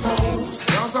to the polls.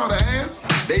 Y'all saw the ads?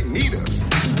 They need us.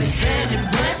 We're headed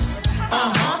west.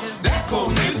 That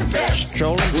cold is the best.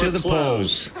 Strolling to the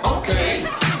polls. Okay.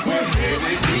 We're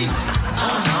headed east.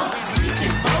 We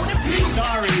can vote in peace.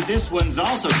 Sorry, this one's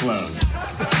also closed.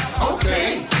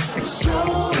 Okay.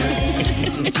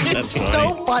 Strolling. that's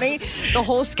So funny. The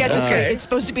whole sketch is great. It's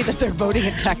supposed to be that they're voting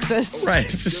in Texas. Right.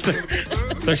 It's just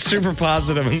they're super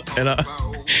positive and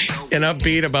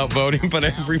upbeat about voting, but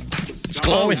every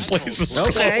polling place is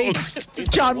Okay. closed. It's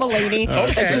John Mulaney.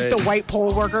 It's just the white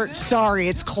poll worker. Sorry,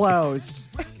 it's closed.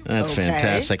 That's Okay.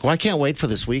 fantastic. Well, I can't wait for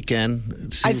this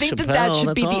weekend. See I think that Chappelle.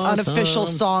 should be That's the unofficial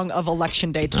awesome. song of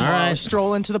Election Day tomorrow. All right.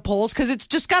 Stroll into the polls because it's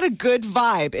just got a good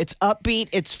vibe. It's upbeat.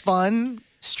 It's fun.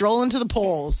 Stroll into the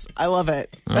polls. I love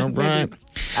it. All That made me right.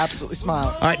 absolutely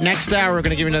smile. All right, next hour, we're going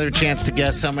to give you another chance to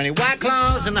guess how many white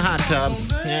claws in the hot tub. All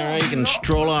right, you can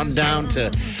stroll on down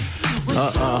to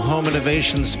Home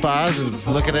Innovation Spas and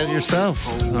look at it yourself.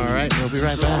 All right, we'll be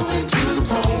right back.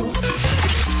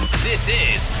 This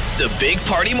is the Big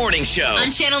Party Morning Show.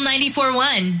 On Channel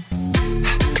 94.1.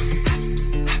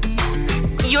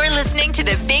 You're listening to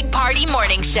the Big Party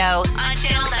Morning Show on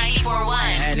Channel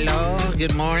 94.1. Hello,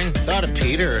 good morning. Thought of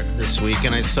Peter this week,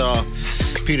 and I saw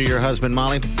Peter, your husband,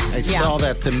 Molly. I saw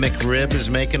that the McRib is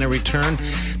making a return.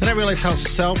 Then I realized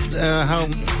how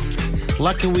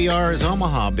lucky we are as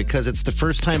Omaha because it's the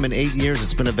first time in 8 years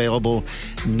it's been available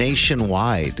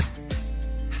nationwide.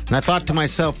 And I thought to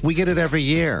myself, we get it every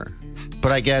year.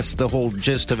 But I guess the whole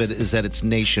gist of it is that it's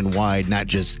nationwide, not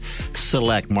just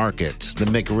select markets. The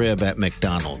McRib at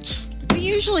McDonald's. We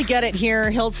usually get it here.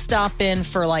 He'll stop in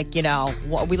for we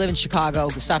live in Chicago.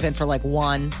 We stop in for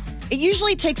one. It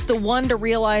usually takes the one to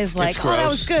realize that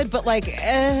was good, but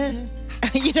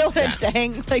you know what I'm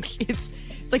saying?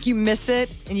 It's like you miss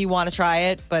it and you want to try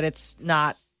it, but it's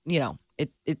not,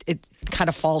 it kind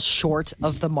of falls short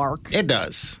of the mark. It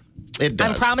does. It does.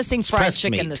 I'm promising It's fried pressed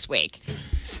chicken meat. this week.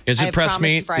 Is I it have pressed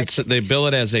promised meat? fried They bill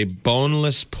it as a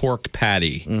boneless pork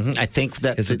patty. I think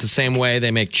that Is it the same way they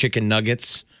make chicken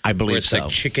nuggets I believe where it's so.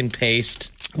 like chicken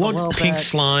paste, Well, pink bit.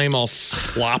 slime all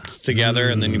slopped together,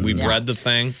 and then we bread the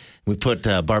thing. We put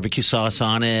barbecue sauce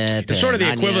on it. It's sort of the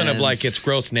and equivalent of onions. like it's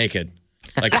gross naked.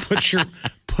 Like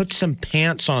put some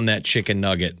pants on that chicken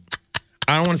nugget.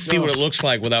 I don't want to see what it looks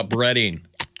like without breading.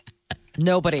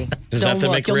 Nobody. Does Don't that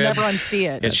look. have You'll McRib? never unsee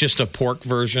it. It's just a pork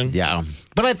version. Yeah.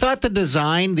 But I thought the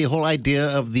design, the whole idea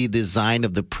of the design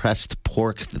of the pressed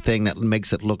pork, the thing that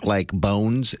makes it look like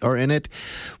bones are in it,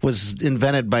 was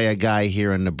invented by a guy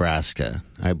here in Nebraska.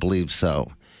 I believe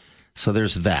so. So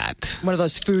there's that. One of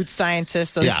those food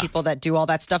scientists, those Yeah. people that do all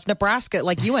that stuff. Nebraska,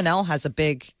 like UNL has a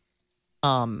big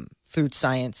food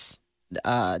science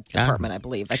department, I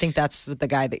believe. I think that's the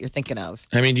guy that you're thinking of.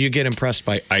 I mean, do you get impressed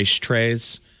by ice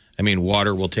trays? I mean,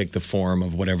 water will take the form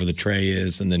of whatever the tray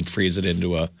is and then freeze it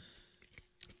into a,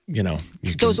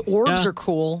 Those orbs are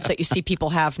cool that you see people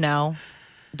have now.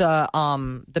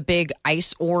 The big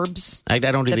ice orbs. I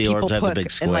don't do that the people orbs. I have the put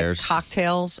big in like squares.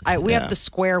 cocktails. We Yeah. have the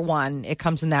square one. It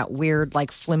comes in that weird,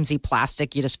 like flimsy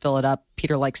plastic. You just fill it up.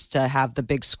 Peter likes to have the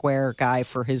big square guy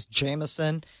for his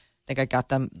Jameson. I think I got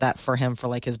that for him for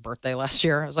like his birthday last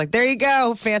year. I was like, there you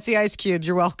go, fancy ice cubes.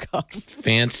 You're welcome.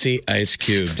 fancy ice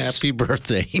cubes. Happy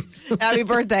birthday. Happy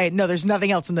birthday. No, there's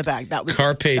nothing else in the bag. That was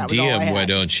Carpe that was all I diem, had. why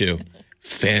don't you?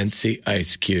 Fancy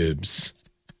ice cubes.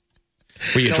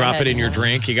 Where you Go drop ahead. it in your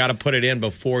drink, you got to put it in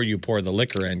before you pour the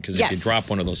liquor in because if you Yes. drop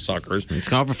one of those suckers, It's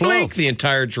gone for flow. blink, the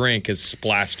entire drink is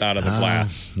splashed out of the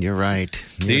glass. You're right.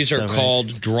 These You're are so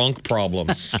called drunk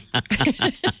problems.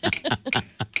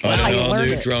 how you All learn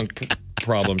new it. drunk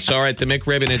problems. So, all right, the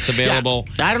McRib, and it's available.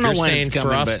 Yeah. I don't know You're when saying it's for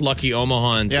coming, us but- lucky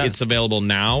Omahans, Yeah. it's available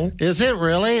now. Is it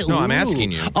really? No, I'm Ooh.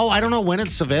 asking you. Oh, I don't know when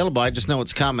it's available. I just know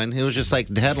it's coming. It was just like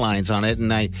the headlines on it,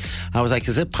 and I was like,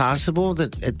 is it possible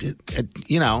that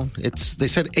it's? They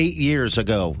said 8 years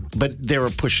ago, but they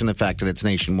were pushing the fact that it's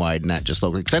nationwide, not just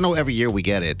locally. Because I know every year we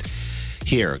get it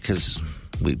here because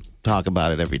we talk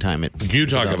about it every time it. You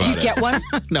talk about You it. get one?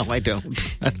 No, I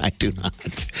don't. I do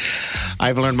not.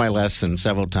 I've learned my lesson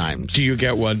several times. Do you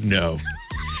get one? No.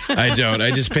 I don't.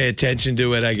 I just pay attention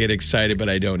to it. I get excited, but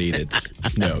I don't eat it.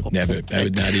 No, never. I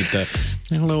would not eat the.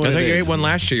 I don't know what I think it you is. ate one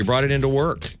last year. You brought it into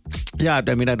work. Yeah,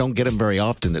 I mean, I don't get them very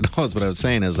often. That was what I was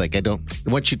saying. Is like I don't.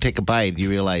 Once you take a bite, you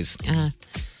realize, I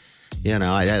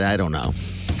don't know.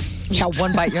 Yeah,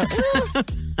 one bite. You're like,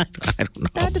 I don't know.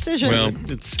 bad decision. Well,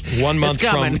 It's 1 month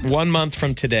it's coming. from 1 month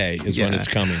from today is when Yeah. it's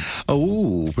coming.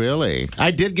 Oh, really?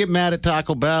 I did get mad at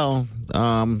Taco Bell,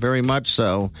 very much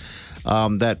so.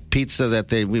 That pizza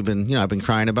that I've been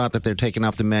crying about that they're taking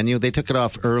off the menu. They took it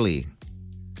off early,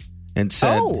 and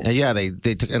said, Oh. yeah, they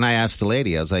took. And I asked the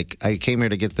lady, I was like, I came here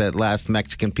to get that last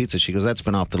Mexican pizza. She goes, that's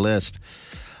been off the list.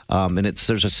 And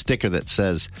there's a sticker that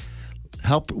says,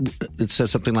 help. It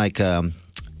says something like,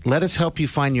 let us help you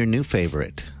find your new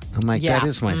favorite. I'm like, Yeah. that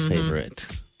is my favorite.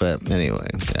 But anyway,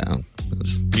 yeah.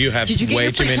 You have Did you get way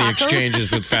your too free many tacos?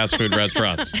 exchanges with fast food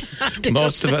restaurants.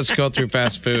 Most of us go through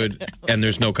fast food and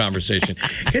there's no conversation.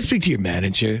 Can I speak to your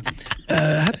manager?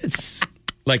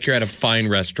 Like you're at a fine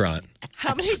restaurant.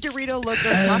 How many Dorito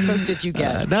Locos tacos did you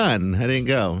get? None. I didn't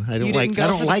go. I don't You like. didn't go I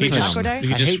don't for the like free them. taco day?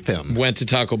 You I just hate them. went to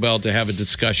Taco Bell to have a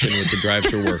discussion with the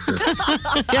drive-thru worker.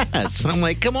 Yes, I'm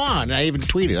like, come on. I even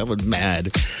tweeted. I was mad.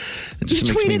 It just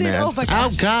You makes me tweeted it? mad. Oh, my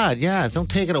gosh. God, yeah. Don't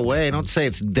take it away. Don't say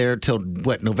it's there till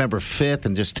November 5th,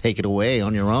 and just take it away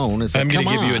on your own. It's like, I'm going to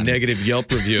come give you a on. negative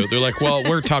Yelp review. They're like, well,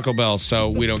 we're Taco Bell, so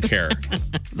we don't care.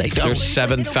 They don't. There's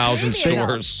 7,000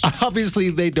 stores.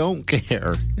 Obviously, they don't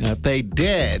care. If they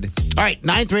did. All right,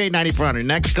 938-9400.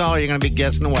 Next call, you're going to be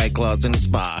guessing the White Claws in the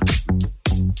spa.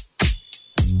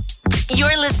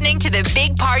 You're listening to the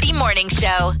Big Party Morning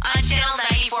Show on Channel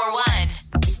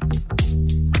 94.1.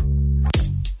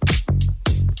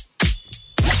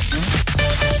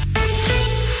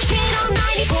 Channel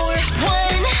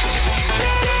 94.1.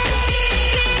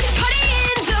 Big Party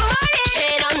in the morning.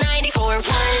 Channel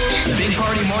 94.1. The Big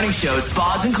Party Morning Show,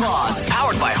 Spas and Claws,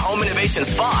 powered by Home Innovation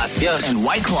Spas and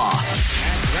White Claw.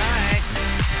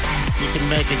 You can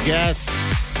make a guess.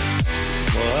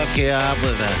 We'll hook you up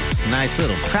with a nice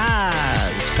little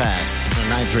prize pack.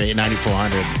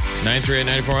 938-9400.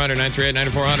 938-9400,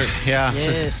 938-9400. Yeah.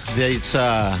 Yes. It's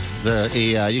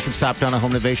you can stop down at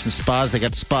Home Innovation Spas. They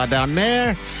got the spa down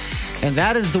there. And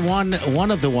that is one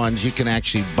of the ones you can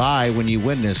actually buy when you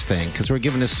win this thing, because we're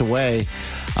giving this away.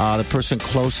 The person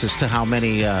closest to how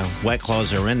many White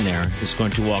Claws are in there is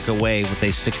going to walk away with a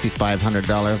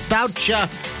 $6,500 voucher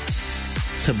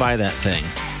to buy that thing.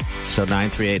 So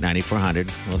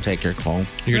 938-9400. We'll take your call.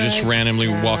 You're just randomly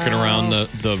walking around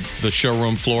the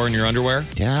showroom floor in your underwear?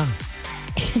 Yeah.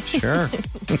 Sure.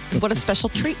 What a special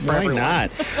treat for Why everyone.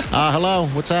 not? Hello.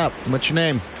 What's up? What's your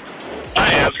name? Hi,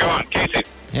 how's it going? Casey.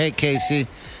 Hey, Casey.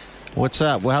 What's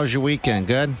up? Well, how's your weekend?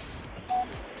 Good?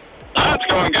 It's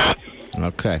going good.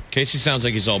 Okay. Casey sounds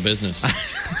like he's all business.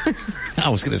 I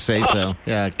was going to say so.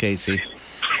 Yeah, Casey.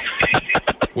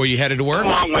 Were you headed to work?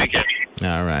 Long weekend.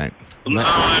 All right. No,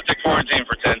 I have to quarantine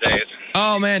for 10 days.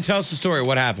 Oh, man, tell us the story.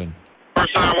 What happened?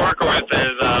 Person I'm working with is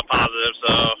positive,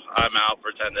 so I'm out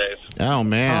for 10 days. Oh,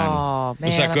 man. Oh,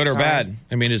 man. Is that good I'm or sorry. bad?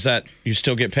 I mean, is that you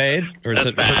still get paid? Or is That's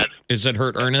it bad. Is it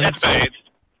hurt earnings? It's paid.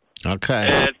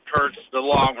 Okay. It hurts the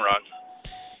long run.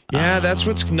 Yeah, that's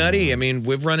what's nutty. I mean,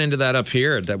 we've run into that up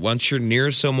here, that once you're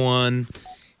near someone,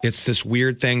 it's this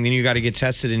weird thing. Then you got to get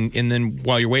tested. And then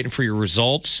while you're waiting for your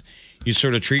results, you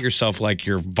sort of treat yourself like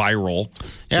you're viral. So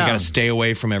Yeah. you got to stay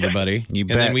away from everybody. You and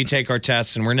bet. then we take our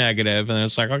tests and we're negative, and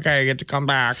it's like, okay, I get to come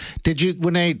back. Did you,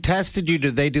 when they tested you,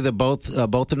 did they do the both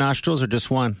the nostrils or just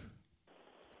one?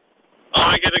 Oh,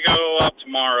 I get to go up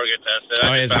tomorrow get tested. Oh,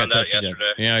 I he just hasn't found got out tested yet.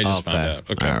 yesterday. Yeah, I just found out.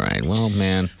 Okay. All right. Well,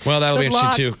 man. Well, that'll be Good interesting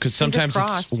luck. too, because sometimes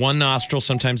Fingers it's crossed. one nostril,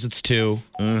 sometimes it's two.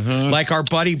 Mm-hmm. Like our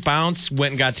buddy Bounce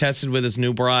went and got tested with his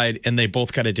new bride, and they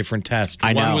both got a different test.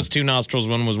 I One know. was two nostrils,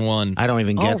 one was one. I don't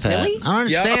even get that. really? I don't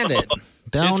understand it.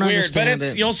 Don't It's weird, but understand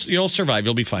it's it. you'll survive.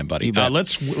 You'll be fine, buddy. You bet.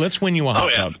 Let's win you a hot Oh,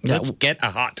 yeah. tub. Yeah. Let's get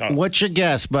a hot tub. What's your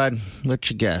guess, bud?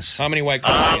 What's your guess? How many White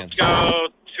Claw Let's cans? go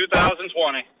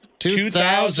 2020.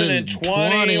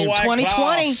 2020. White Claw.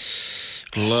 2020.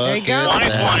 Look There you go. at 2020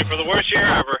 that. for the worst year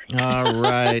ever. All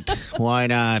right. Why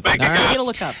not? Make it All good. right. Get a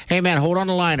look up. Hey, man, hold on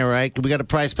the line, all right? We got a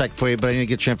prize pack for you, but I need to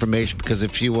get your information because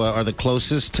if you are the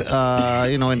closest,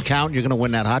 in count, you're going to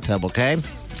win that hot tub, okay?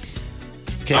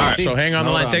 Casey, All right, so hang on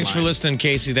the hold line. Thanks for listening,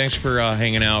 Casey. Thanks for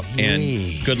hanging out,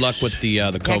 and good luck with the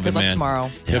COVID, Yeah, good luck man.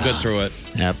 tomorrow. You'll get through it.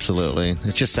 Absolutely.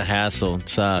 It's just a hassle. It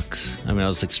sucks. I mean, I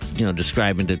was,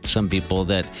 describing to some people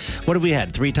that, what have we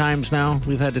had? 3 times now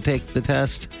we've had to take the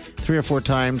test? 3 or 4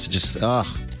 times. Just,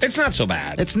 It's not so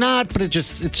bad. It's not, but it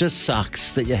just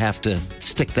sucks that you have to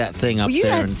stick that thing up Well, you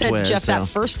there had and said, twist. Jeff, so. that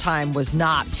first time was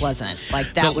not pleasant.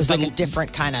 Like, that was like a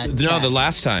different kind of No, test. the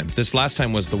last time. This last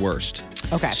time was the worst.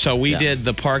 Okay. So we did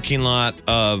the parking lot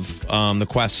of the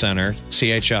Quest Center,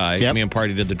 CHI. Yep. Me and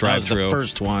Party did the That was drive-through. the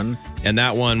first one. And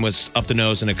that one was up the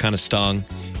nose and it kind of stung.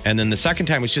 And then the second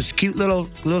time was just a cute little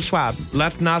swab.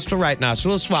 Left nostril, right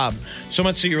nostril, little swab. So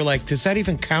much so you were like, does that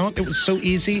even count? It was so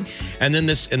easy. And then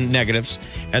and negatives.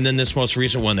 And then this most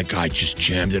recent one, the guy just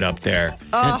jammed it up there.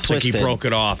 Oh. It's like he Twisted. broke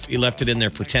it off. He left it in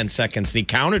there for 10 seconds and he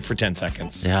counted for 10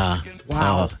 seconds. Yeah.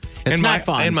 Wow. It's and not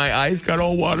fun. And my eyes got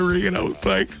all watery and I was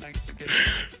like,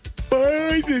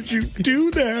 why did you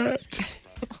do that?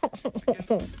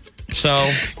 So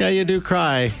yeah, you do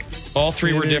cry. all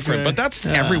 3 were It is different, good. but that's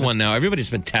Yeah. everyone now. Everybody's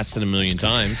been tested a million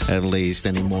times. At least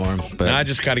anymore. But Now I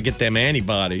just got to get them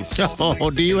antibodies. Oh,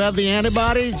 do you have the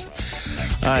antibodies?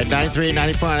 All right,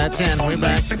 93-94. That's in. We're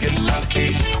back.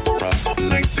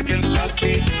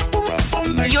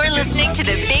 You're listening to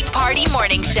the Big Party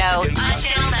Morning Show on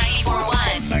Channel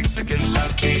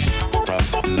 94.1.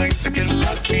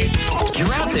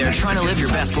 You're out there trying to live your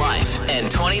best life, and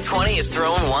 2020 is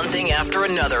throwing one thing after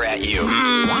another at you.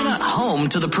 Why not home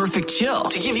to the perfect chill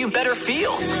to give you better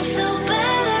feels?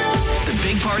 The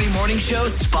Big Party Morning Show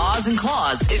Spas and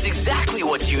Claws is exactly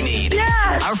what you need.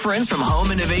 Yes! Our friends from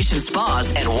Home Innovation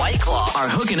Spas and White Claw are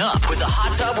hooking up with a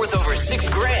hot tub worth over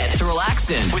 $6,000 to relax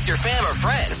in with your fam or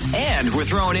friends. And we're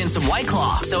throwing in some White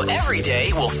Claw, so every day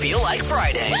will feel like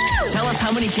Friday. Tell us how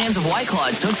many cans of White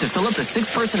Claw it took to fill up the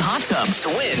 6-person hot tub. To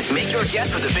win, make your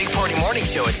guess with the Big Party Morning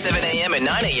Show at 7 a.m. and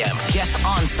 9 a.m. Guess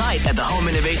on site at the Home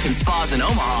Innovation Spas in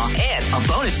Omaha, and a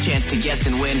bonus chance to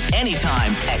guess and win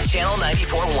anytime at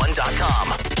channel941.com.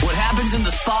 What happens in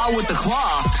the spa with the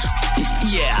claw?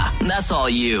 Yeah, that's all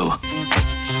you.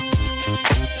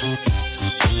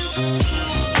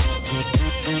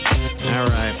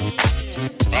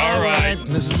 All right.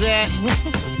 This is it.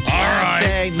 Last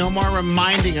day. No more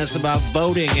reminding us about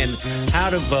voting and how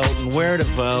to vote and where to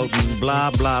vote and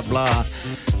blah, blah, blah.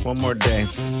 One more day.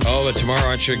 Oh, but tomorrow,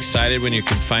 aren't you excited when you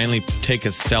can finally take a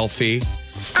selfie?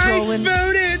 Strolling.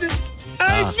 voted.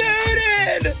 I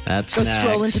voted. That's Go next.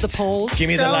 strolling to the polls. Give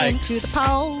me the Strolling likes. to the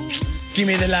polls. Give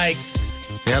me the likes.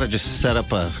 They ought to just set up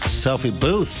a selfie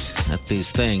booth at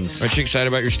these things. Aren't you excited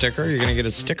about your sticker? You're going to get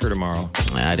a sticker tomorrow.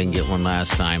 I didn't get one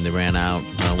last time. They ran out.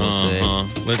 We'll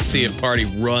see. Let's see if Party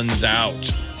runs out.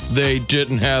 They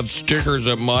didn't have stickers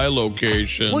at my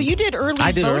location. Well, you did early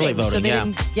I did voting, early so voting, they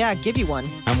yeah. didn't, give you one.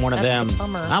 I'm one of them. That's a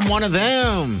bummer. I'm one of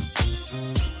them.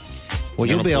 Well,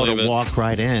 I you'll don't be able believe to it. walk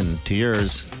right in to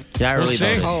yours. Yeah, I We'll already see.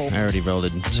 voted. Oh. I already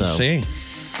voted. So Let's see.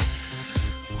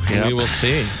 Yep. We will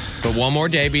see. But one more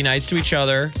day, be nice to each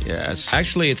other. Yes.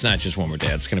 Actually, it's not just one more day.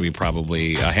 It's going to be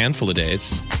probably a handful of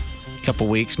days. couple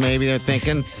weeks maybe, they're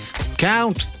thinking.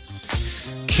 Count.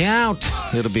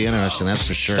 It'll be interesting, that's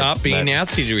for sure. Stop being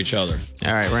nasty to each other.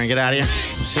 All right, we're going to get out of here.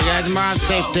 See you guys tomorrow.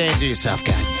 Safe day. Do yourself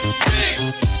good.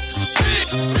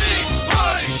 Big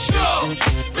party show.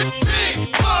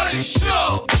 Big party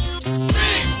show.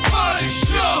 Big party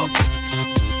show.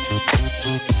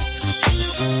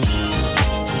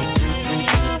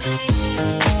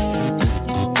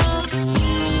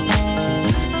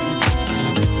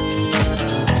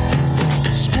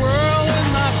 Squirrel in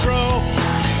my fro.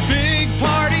 Big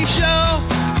party show.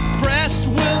 Breast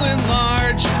will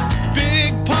enlarge.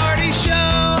 Big party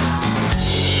show.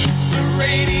 The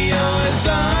radio is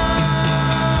on.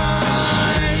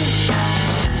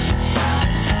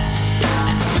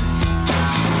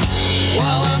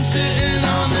 While I'm sitting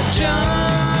on the john.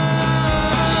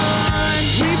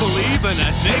 We believe in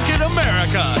a naked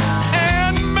America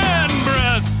and man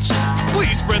breasts.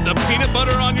 Please spread the peanut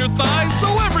butter on your thighs so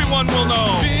everyone will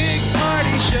know. Big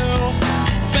party show.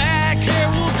 Back hair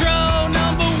will grow.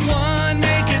 Number one,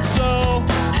 make it so.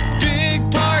 Big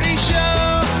party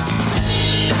show.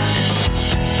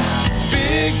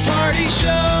 Big party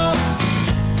show.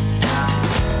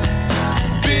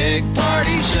 Big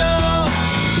party show.